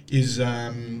Six, is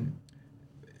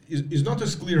not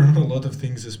as clear on a lot of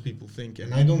things as people think.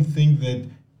 And I don't think that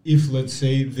if, let's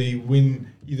say, they win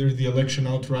either the election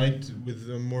outright with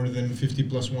more than 50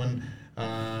 plus 1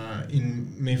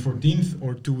 in May 14th,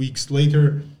 or 2 weeks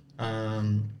later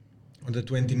on the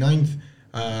 29th,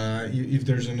 if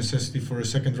there's a necessity for a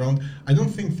second round, I don't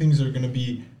think things are going to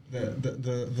be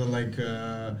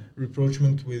the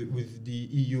rapprochement with the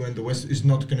EU and the West is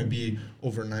not going to be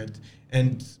overnight.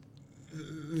 And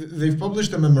they've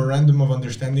published a memorandum of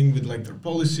understanding with their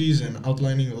policies and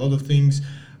outlining a lot of things.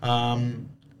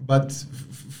 But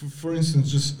for instance,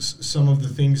 just some of the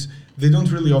things, they don't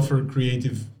really offer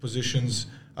creative positions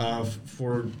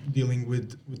for dealing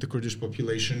with the Kurdish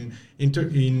population in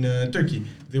Turkey.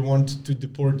 They want to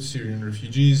deport Syrian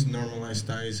refugees, normalize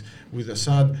ties with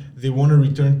Assad. They want to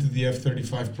return to the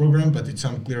F-35 program, but it's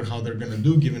unclear how they're going to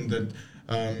do, given that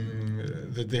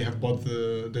that they have bought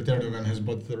that Erdogan has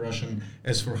bought the Russian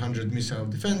S-400 missile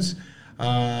defense.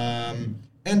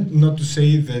 And not to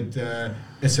say that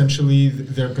essentially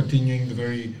they're continuing the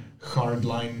very hard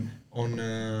line on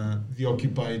the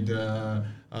occupied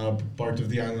part of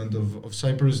the island of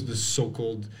Cyprus, the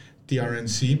so-called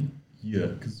TRNC. Yeah,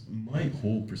 because my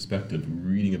whole perspective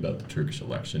reading about the Turkish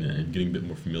election and getting a bit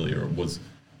more familiar was,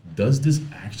 does this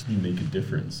actually make a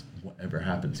difference, whatever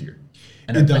happens here?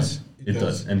 And it does. It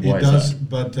does. And why it does, is that?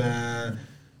 But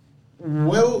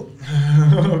Well,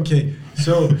 okay.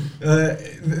 So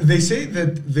they say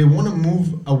that they want to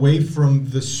move away from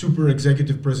the super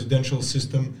executive presidential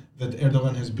system that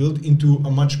Erdogan has built into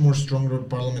a much more stronger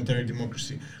parliamentary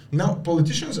democracy. Now,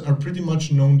 politicians are pretty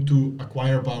much known to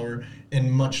acquire power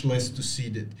and much less to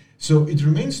cede it. So it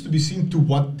remains to be seen to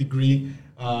what degree,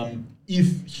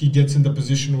 if he gets in the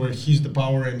position where he's the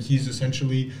power and he's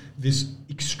essentially this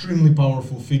extremely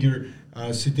powerful figure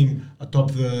sitting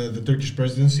atop the Turkish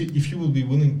presidency, if he will be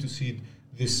willing to cede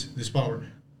this power.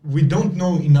 We don't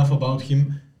know enough about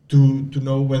him to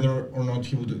know whether or not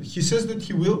he will do it. He says that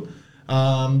he will,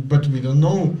 but we don't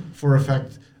know for a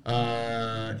fact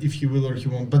if he will or he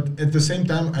won't. But at the same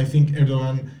time, I think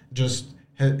Erdogan just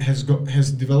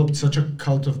has developed such a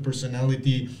cult of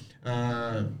personality.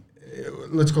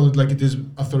 Let's call it like it is,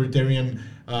 authoritarian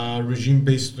regime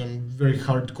based on very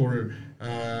hardcore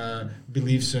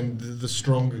beliefs and the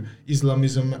strong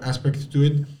Islamism aspect to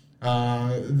it.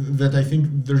 That I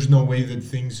think there's no way that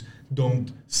things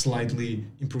don't slightly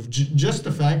improve. Just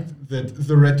the fact that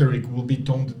the rhetoric will be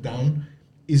toned down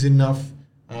is enough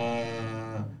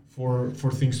for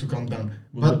things to calm down.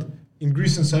 Well, but in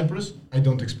Greece and Cyprus, I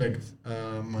don't expect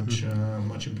much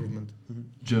improvement.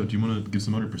 Joe, do you want to give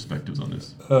some other perspectives on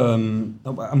this? I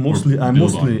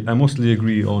mostly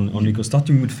agree on Nico.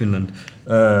 Starting with Finland,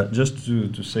 just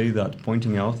to say that,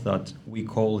 pointing out that we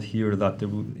called here that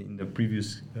in the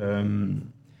previous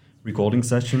recording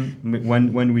session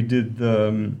when we did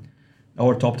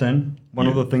our top 10, one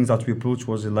of the things that we approached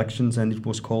was elections, and it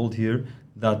was called here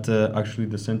that actually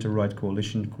the center-right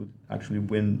coalition could actually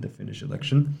win the Finnish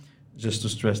election. Just to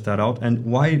stress that out, and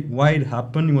why it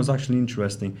happened, it was actually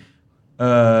interesting.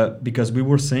 Because we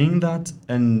were saying that,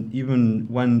 and even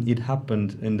when it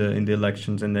happened in the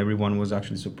elections, and everyone was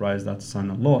actually surprised that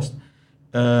Sana lost,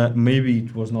 maybe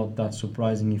it was not that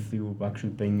surprising if you were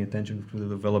actually paying attention to the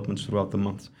developments throughout the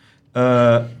months.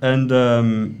 But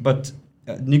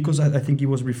Nikos, I think he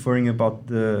was referring about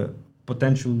the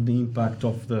impact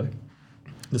of the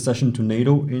cession to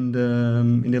NATO in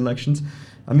the elections.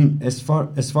 I mean, as far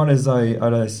as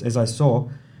I saw.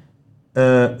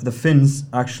 The Finns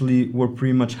actually were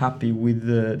pretty much happy with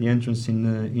the entrance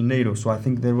in NATO. So I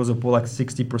think there was a poll like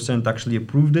 60% actually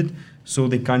approved it. So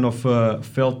they kind of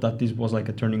felt that this was like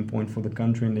a turning point for the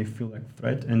country, and they feel like a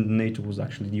threat. And NATO was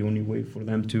actually the only way for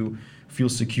them to feel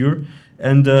secure.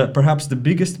 And perhaps the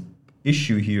biggest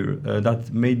issue here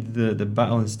that made the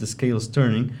balance, the scales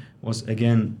turning, was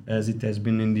again, as it has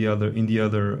been in the other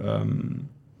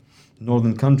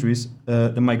northern countries,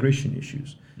 the migration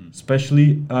issues.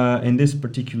 Especially in this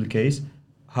particular case,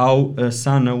 how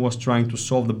Sana was trying to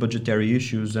solve the budgetary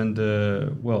issues and the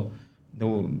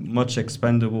much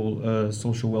expendable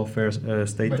social welfare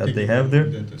state that they have there,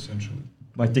 essentially,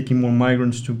 by taking more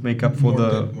migrants to make up for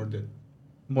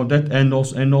more debt, and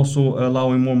also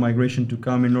allowing more migration to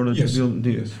come in order to build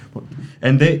the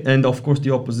and of course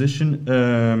the opposition,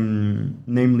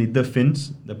 namely the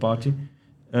Finns, the party,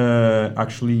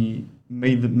 actually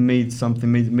made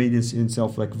it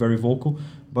itself like very vocal,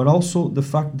 but also the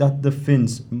fact that the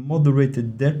Finns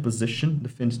moderated their position, the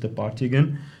Finns, the party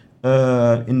again,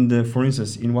 for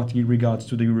instance, in what regards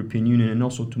to the European Union and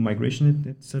also to migration at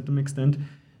a certain extent,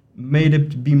 made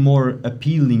it be more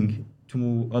appealing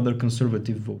to other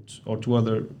conservative votes or to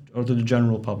the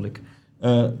general public,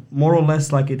 more or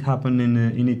less like it happened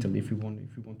in Italy, if you want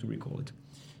to recall it.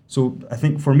 So I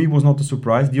think for me it was not a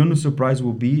surprise. The only surprise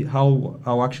will be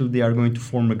how actually they are going to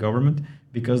form a government,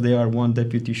 because they are one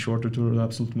deputy shorter to the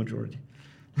absolute majority.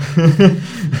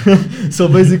 So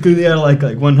basically they are like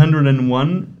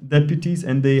 101 deputies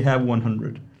and they have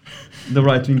 100, the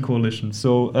right-wing coalition.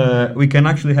 So we can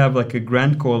actually have like a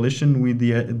grand coalition with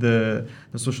the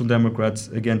Social Democrats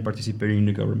again participating in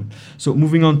the government. So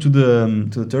moving on to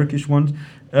the Turkish one.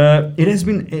 It is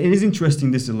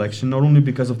interesting, this election, not only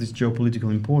because of this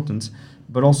geopolitical importance,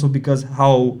 but also because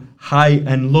how high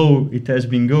and low it has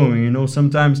been going. You know,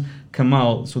 sometimes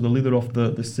Kemal, so the leader of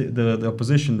the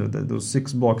opposition, those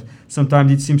 6 blocks, sometimes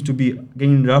it seems to be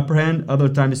gaining the upper hand, other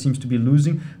times it seems to be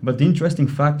losing. But the interesting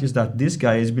fact is that this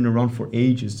guy has been around for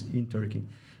ages in Turkey.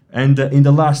 And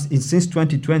since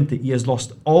 2020, he has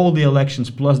lost all the elections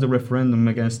plus the referendum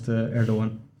against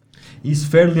Erdogan. He's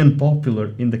fairly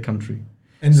unpopular in the country.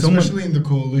 And especially in the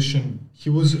coalition,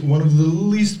 he was one of the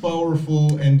least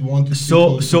powerful and wanted.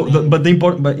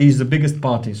 But he's the biggest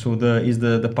party. So he's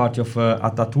the party of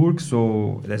Atatürk.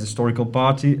 So there's a historical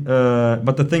party.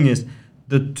 But the thing is,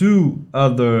 the two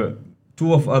other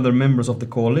members of the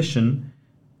coalition,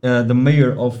 the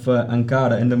mayor of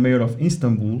Ankara and the mayor of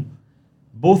Istanbul,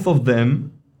 both of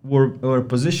them were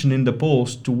positioned in the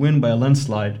polls to win by a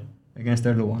landslide against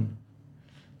Erdogan.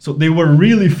 So they were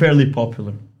really fairly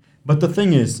popular. But the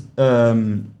thing is,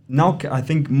 now I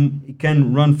think it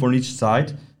can run for each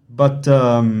side, but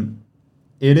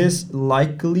it is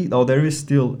likely, or there is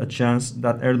still a chance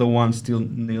that Erdogan still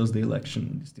nails the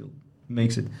election, still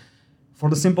makes it. For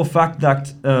the simple fact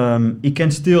that he can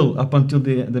still, up until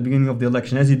the beginning of the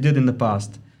election, as he did in the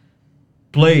past,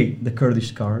 play the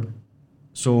Kurdish card.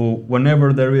 So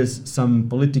whenever there is some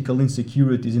political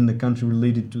insecurities in the country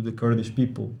related to the Kurdish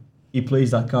people, he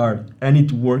plays that card, and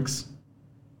it works.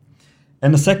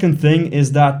 And the second thing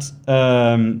is that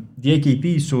the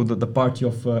AKP, so the party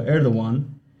of Erdogan,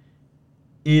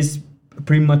 is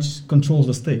pretty much controls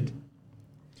the state.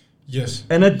 Yes.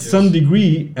 And at some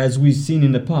degree, as we've seen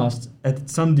in the past, at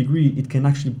some degree, it can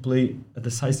actually play a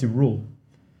decisive role.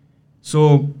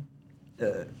 So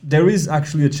there is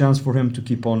actually a chance for him to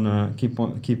keep the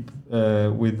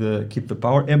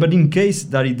power. But in case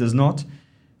that he does not,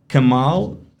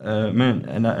 Kemal,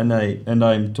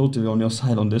 I'm totally on your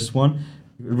side on this one.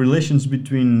 Relations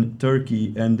between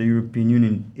Turkey and the European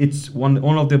Union, it's one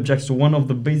of the objectives. So one of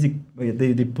the basic,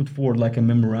 they put forward like a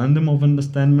memorandum of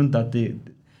understanding that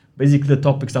basically the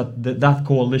topics that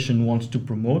coalition wants to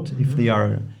promote, if they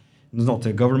are, it's not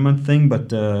a government thing,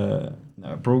 but a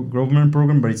government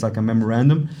program, but it's like a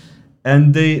memorandum.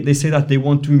 And they say that they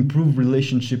want to improve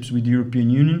relationships with the European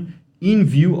Union in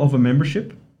view of a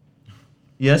membership.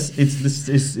 Yes,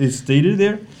 it's stated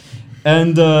there.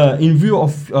 And in view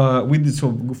of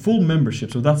full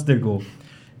membership, so that's their goal.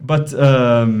 But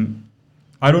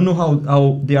I don't know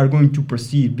how they are going to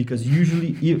proceed, because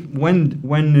usually when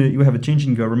you have a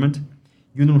changing government,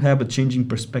 you don't have a changing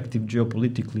perspective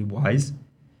geopolitically wise,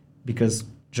 because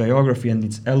geography and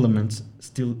its elements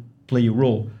still play a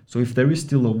role. So if there is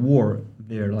still a war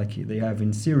there, like they have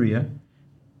in Syria,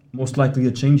 most likely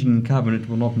a changing cabinet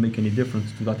will not make any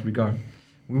difference to that regard.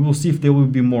 We will see if they will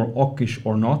be more hawkish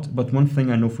or not, but one thing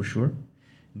I know for sure,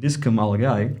 this Kemal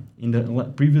guy, in the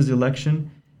previous election,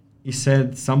 he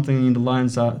said something in the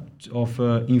lines of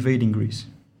invading Greece.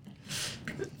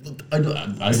 I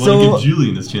want to give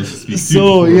Julian this chance to speak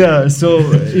So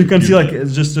you can see, like,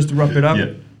 just to wrap it up,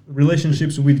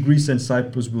 relationships with Greece and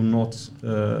Cyprus will not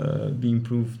be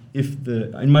improved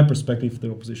in my perspective, if the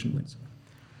opposition wins.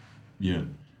 Yeah.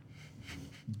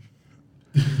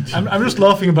 I'm just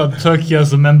laughing about Turkey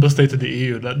as a member state of the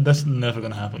EU. That's never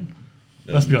going to happen.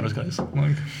 Let's be honest, guys.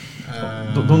 Like,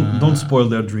 don't spoil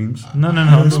their dreams. No.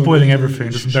 I'm spoiling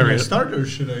everything. Just bury it. Should I start or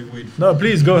should I wait? No,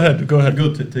 please go ahead.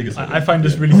 Take us. I find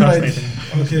this really fascinating.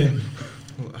 Okay.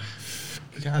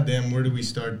 God damn, where do we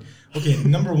start? Okay,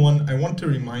 number one, I want to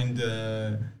remind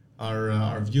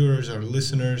our viewers, our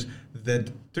listeners,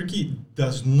 that Turkey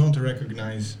does not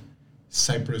recognize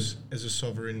Cyprus as a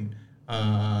sovereign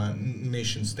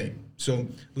nation state. So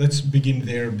let's begin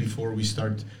there before we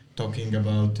start talking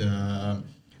about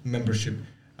membership.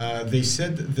 They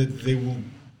said that they will,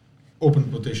 open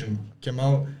quotation,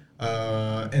 Kemal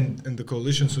and the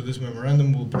coalition, so this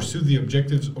memorandum will pursue the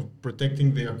objectives of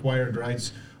protecting the acquired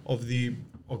rights of the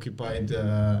occupied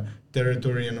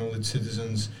territory and all its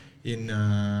citizens in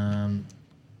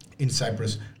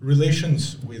Cyprus.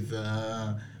 Relations with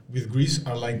Greece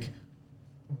are like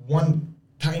one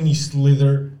tiny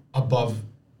slither above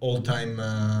all-time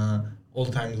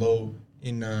low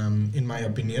in my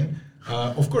opinion.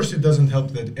 Of course, it doesn't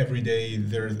help that every day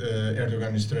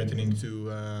Erdogan is threatening to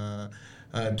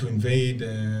invade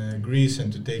Greece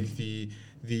and to take the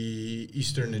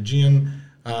Eastern Aegean.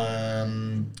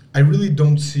 I really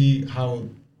don't see how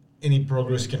any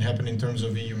progress can happen in terms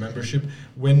of EU membership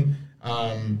when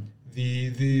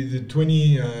the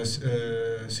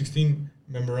 2016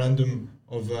 memorandum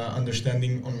of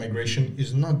understanding on migration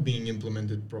is not being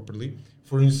implemented properly.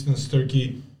 For instance,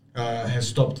 Turkey has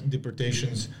stopped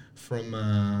deportations from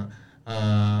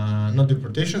not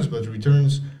deportations but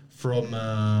returns from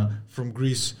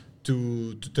Greece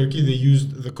to Turkey. They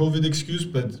used the COVID excuse,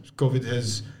 but COVID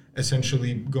has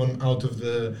essentially gone out of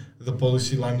the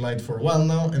policy limelight for a while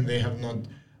now, and they have not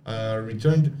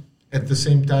returned. At the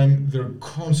same time, they're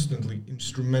constantly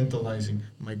instrumentalizing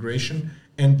migration,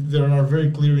 and there are very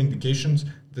clear indications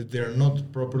that they are not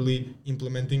properly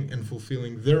implementing and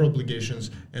fulfilling their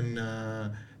obligations and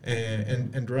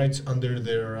rights under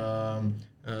their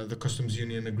the customs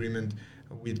union agreement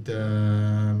with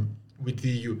the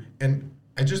EU. And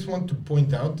I just want to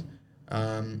point out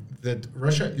that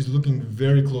Russia is looking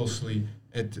very closely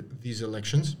at these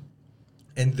elections,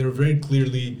 and they're very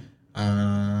clearly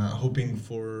hoping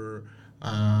for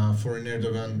an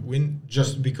Erdogan win,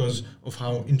 just because of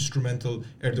how instrumental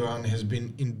Erdogan has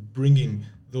been in bringing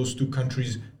those two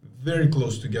countries very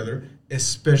close together,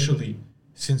 especially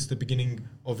since the beginning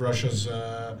of Russia's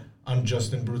unjust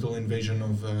and brutal invasion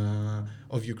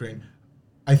of Ukraine.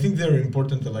 I think they're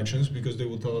important elections because they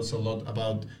will tell us a lot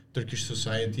about Turkish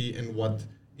society and what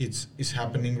is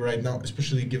happening right now,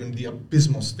 especially given the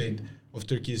abysmal state of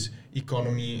Turkey's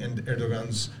economy and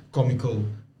Erdogan's comical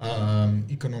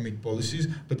economic policies.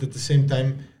 But at the same time,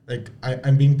 like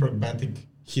I'm being pragmatic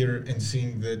here and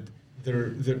seeing that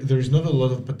there is not a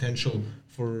lot of potential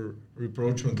for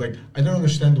rapprochement. Like I don't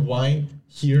understand why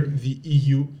here the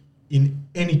EU in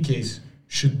any case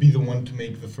should be the one to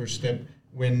make the first step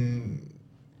when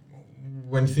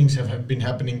things have been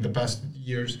happening the past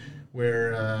years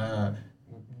where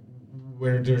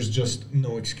there's just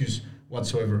no excuse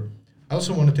whatsoever. I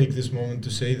also want to take this moment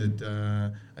to say that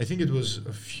I think it was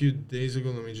a few days ago,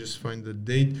 let me just find the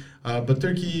date, but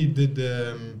Turkey did,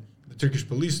 the Turkish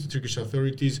police, the Turkish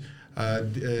authorities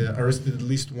arrested at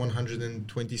least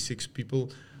 126 people,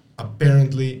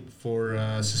 apparently for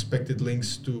suspected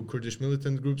links to Kurdish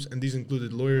militant groups, and these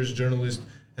included lawyers, journalists,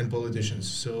 and politicians.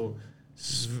 So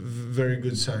it's a very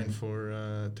good sign for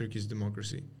Turkey's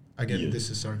democracy. Again, This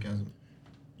is sarcasm.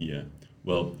 Yeah.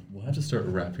 Well, we'll have to start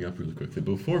wrapping up really quickly.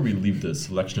 Before we leave the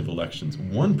selection of elections,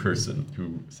 one person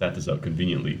who sat this out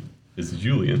conveniently is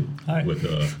Julian. Hi. With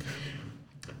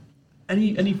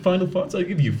any final thoughts? I'll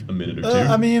give you a minute or two.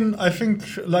 I mean, I think,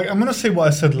 like, I'm going to say what I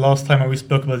said last time when we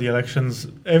spoke about the elections.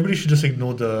 Everybody should just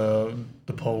ignore the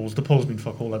polls. The polls mean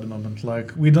fuck all at the moment.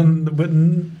 Like,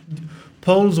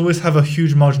 polls always have a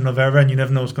huge margin of error, and you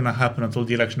never know what's going to happen until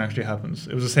the election actually happens.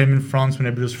 It was the same in France when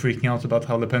everybody was freaking out about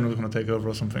how Le Pen was going to take over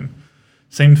or something.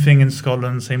 Same thing in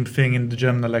Scotland, same thing in the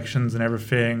German elections and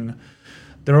everything.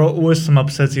 There are always some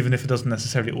upsets, even if it doesn't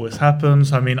necessarily always happen.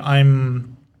 So, look,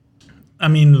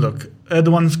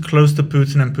 Erdogan's close to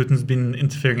Putin, and Putin's been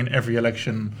interfering in every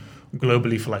election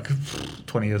globally for like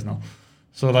 20 years now.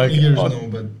 So, like, 20 years no,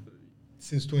 but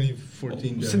since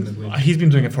 2014, definitely. He's been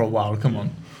doing it for a while. Come on,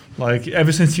 like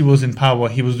ever since he was in power,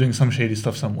 he was doing some shady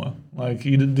stuff somewhere. Like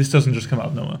this doesn't just come out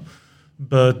of nowhere.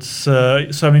 But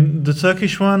the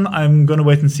Turkish one, I'm gonna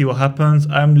wait and see what happens.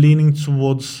 I'm leaning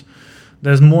towards.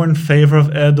 There's more in favor of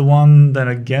Erdogan than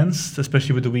against,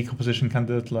 especially with the weak opposition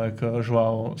candidate like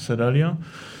Joao said earlier.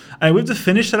 And with the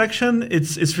Finnish election,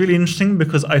 it's really interesting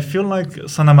because I feel like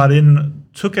Sanna Marin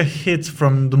took a hit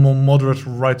from the more moderate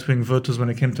right-wing voters when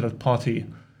it came to that party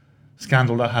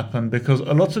scandal that happened, because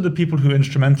a lot of the people who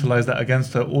instrumentalized that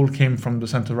against her all came from the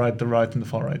center-right, the right, and the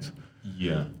far-right.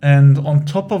 Yeah. And on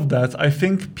top of that, I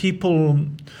think people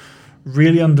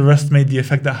really underestimate the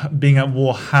effect that being at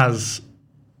war has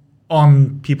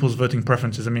on people's voting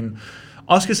preferences. I mean,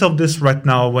 ask yourself this right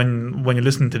now when you're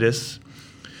listening to this.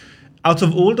 Out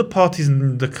of all the parties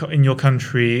in your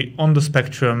country on the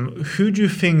spectrum, who do you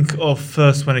think of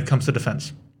first when it comes to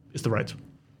defense? It's the right.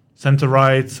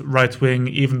 Center-right, right-wing,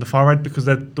 even the far-right, because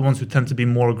they're the ones who tend to be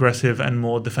more aggressive and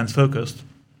more defense-focused.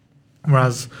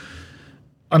 Whereas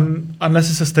unless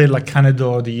it's a state like Canada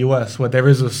or the US, where there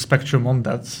is a spectrum on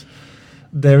that,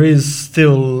 there is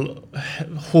still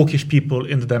hawkish people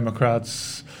in the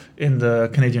Democrats, in the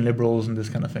Canadian Liberals, and this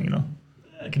kind of thing, you know?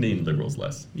 Canadian Liberals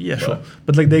less. Yeah, sure.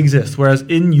 But like they exist. Whereas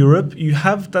in Europe, you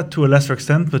have that to a lesser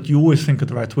extent, but you always think of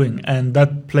the right wing. And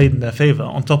that played in their favor,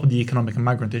 on top of the economic and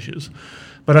migrant issues.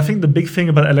 But I think the big thing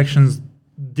about elections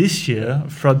this year,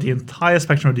 throughout the entire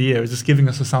spectrum of the year, is just giving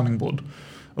us a sounding board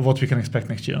of what we can expect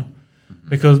next year.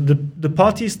 Because the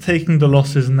parties taking the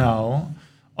losses now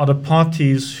are the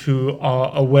parties who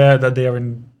are aware that they are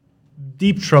in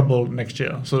deep trouble next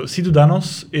year. So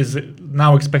Ciudadanos is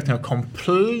now expecting a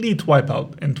complete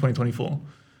wipeout in 2024.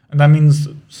 And that means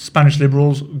Spanish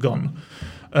liberals gone.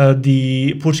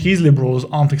 The Portuguese liberals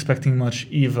aren't expecting much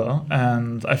either.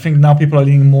 And I think now people are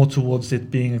leaning more towards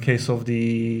it being a case of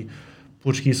the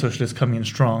Portuguese socialists coming in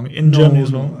strong. In Germany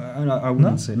as well. I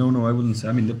wouldn't say. I wouldn't say.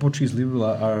 I mean, the Portuguese Liberal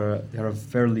are a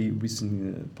fairly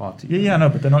recent party. Yeah, no,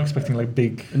 but they're not expecting like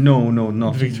big. No,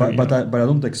 not. Victory, but I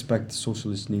don't expect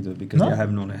socialists neither, because they're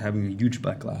having a huge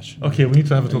backlash. Okay, we need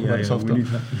to have a talk about this after.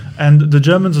 And the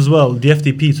Germans as well. The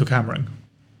FDP took hammering.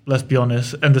 Let's be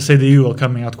honest. And the CDU are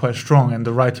coming out quite strong, and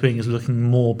the right wing is looking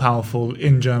more powerful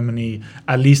in Germany,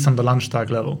 at least on the Landtag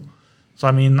level. So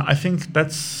I mean, I think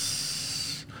that's.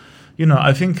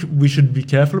 I think we should be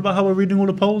careful about how we're reading all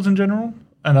the polls in general.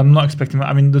 And I'm not expecting that.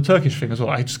 I mean, the Turkish thing as well.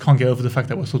 I just can't get over the fact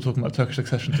that we're still talking about Turkish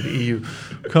accession to the EU.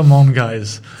 Come on,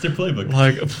 guys. It's their playbook.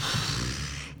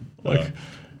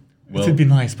 It'd be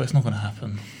nice, but it's not going to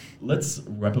happen. Let's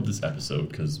wrap up this episode,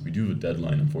 because we do have a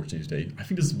deadline, unfortunately, today. I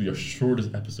think this will be our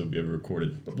shortest episode we ever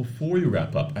recorded. But before we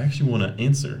wrap up, I actually want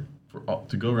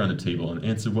to go around the table and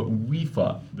answer what we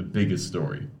thought the biggest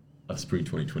story of spring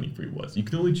 2023 was. You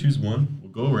can only choose one.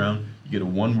 We'll go around. You get a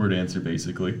one-word answer,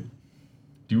 basically.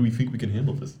 Do we think we can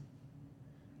handle this?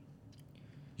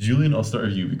 Julien, I'll start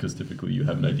with you because typically you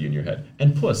have an idea in your head.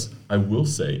 And plus, I will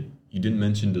say, you didn't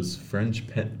mention those French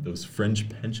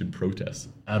pension protests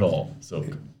at all. So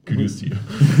kudos to you.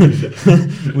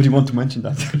 Would you want to mention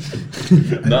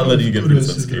that? Not letting you get kudos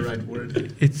rid is the right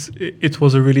word. It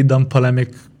was a really dumb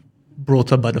polemic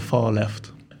brought up by the far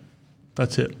left.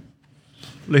 That's it.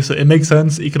 Listen, it makes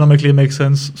sense. Economically, it makes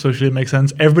sense. Socially, it makes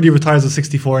sense. Everybody retires at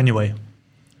 64 anyway.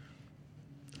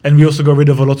 And we also got rid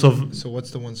of a lot of... So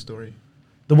what's the one story?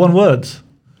 The one word.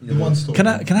 The one story. Can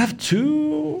I have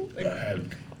two?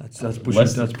 That's pushing.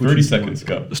 Less That's 30 seconds,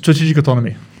 go. Strategic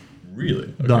autonomy.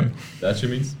 Really? Okay. Done. That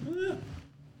actually means...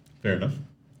 fair enough.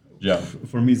 Yeah.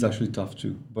 For me, it's actually tough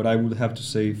too. But I would have to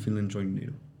say Finland joined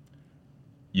NATO.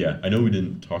 Yeah, I know we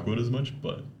didn't talk about it as much,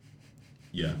 but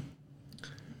yeah.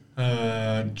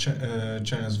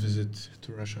 China's visit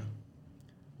to Russia.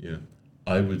 Yeah.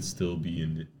 I would still be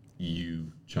in the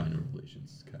EU-China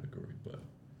relations category, but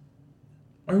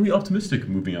are we optimistic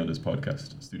moving out of this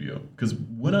podcast studio? Because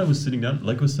when I was sitting down,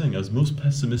 like I was saying, I was most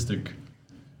pessimistic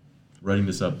writing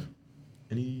this up.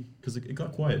 Because it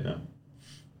got quiet now.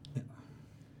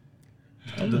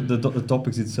 The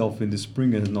topics itself in the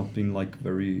spring has not been like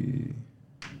very...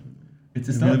 It's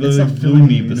not filling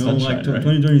me with the sunshine, like right?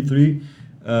 2023,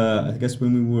 I guess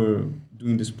when we were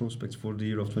doing this prospects for the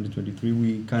year of 2023,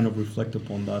 we kind of reflect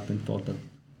upon that and thought that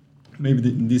maybe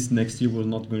this next year was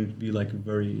not going to be like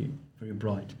very, very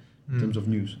bright in terms of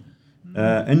news.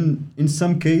 And in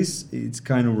some case, it's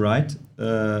kind of right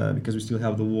because we still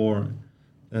have the war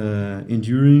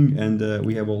enduring and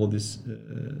we have all of this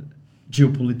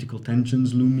geopolitical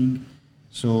tensions looming.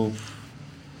 So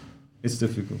it's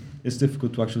difficult. It's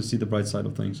difficult to actually see the bright side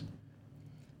of things.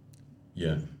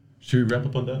 Yeah. Should we wrap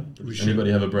up on that? should.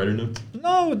 Anybody have a brighter note?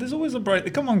 No, there's always a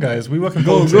bright... Come on, guys. We work in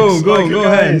Go politics.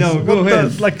 ahead. No, What go the-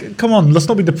 ahead. Like, come on. Let's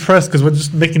not be depressed because we're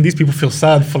just making these people feel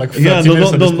sad for like 30 Yeah,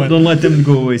 minutes at this point. don't let them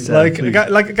go away sad. please.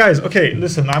 Guys, okay,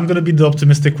 listen, I'm going to be the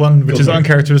optimistic one, which is Okay.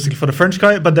 uncharacteristic for the French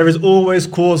guy, but there is always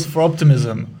cause for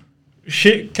optimism.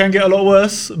 Shit can get a lot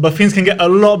worse, but things can get a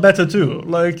lot better too.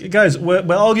 Like, guys, we're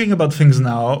arguing about things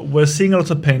now. We're seeing a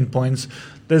lot of pain points.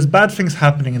 There's bad things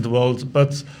happening in the world,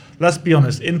 but let's be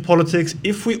honest, in politics,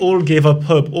 if we all gave up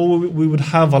hope, all we would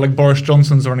have are like Boris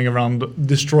Johnson's running around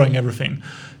destroying everything.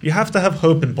 You have to have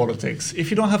hope in politics.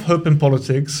 If you don't have hope in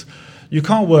politics, you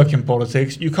can't work in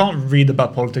politics, you can't read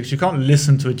about politics, you can't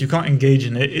listen to it, you can't engage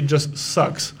in it. It just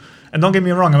sucks. And don't get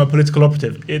me wrong, I'm a political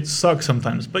operative. It sucks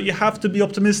sometimes, but you have to be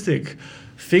optimistic.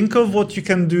 Think of what you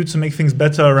can do to make things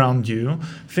better around you.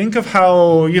 Think of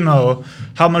how,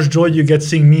 how much joy you get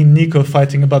seeing me and Nico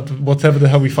fighting about whatever the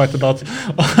hell we fight about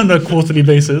on a quarterly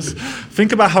basis.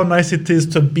 Think about how nice it is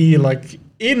to be like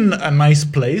in a nice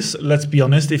place. Let's be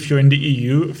honest, if you're in the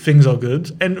EU, things are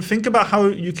good. And think about how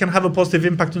you can have a positive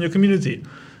impact on your community.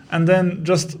 And then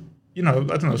just,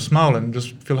 smile and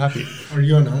just feel happy. Are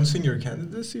you announcing your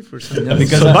candidacy for something? Yeah,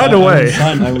 because So by the way-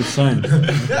 I would sign.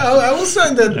 Yeah, I will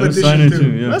sign that I would petition sign it too.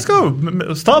 too. Yeah. Let's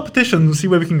go. Start a petition, see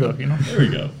where we can go, There we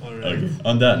go. All right. Okay.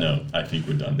 On that note, I think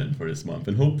we're done then for this month.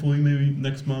 And hopefully maybe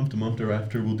next month, the month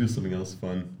thereafter, we'll do something else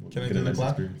fun. We'll Can I get do a the nice clap?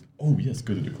 experience. Oh, yes,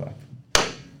 go to the clap.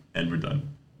 And we're done.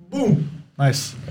 Boom. Nice.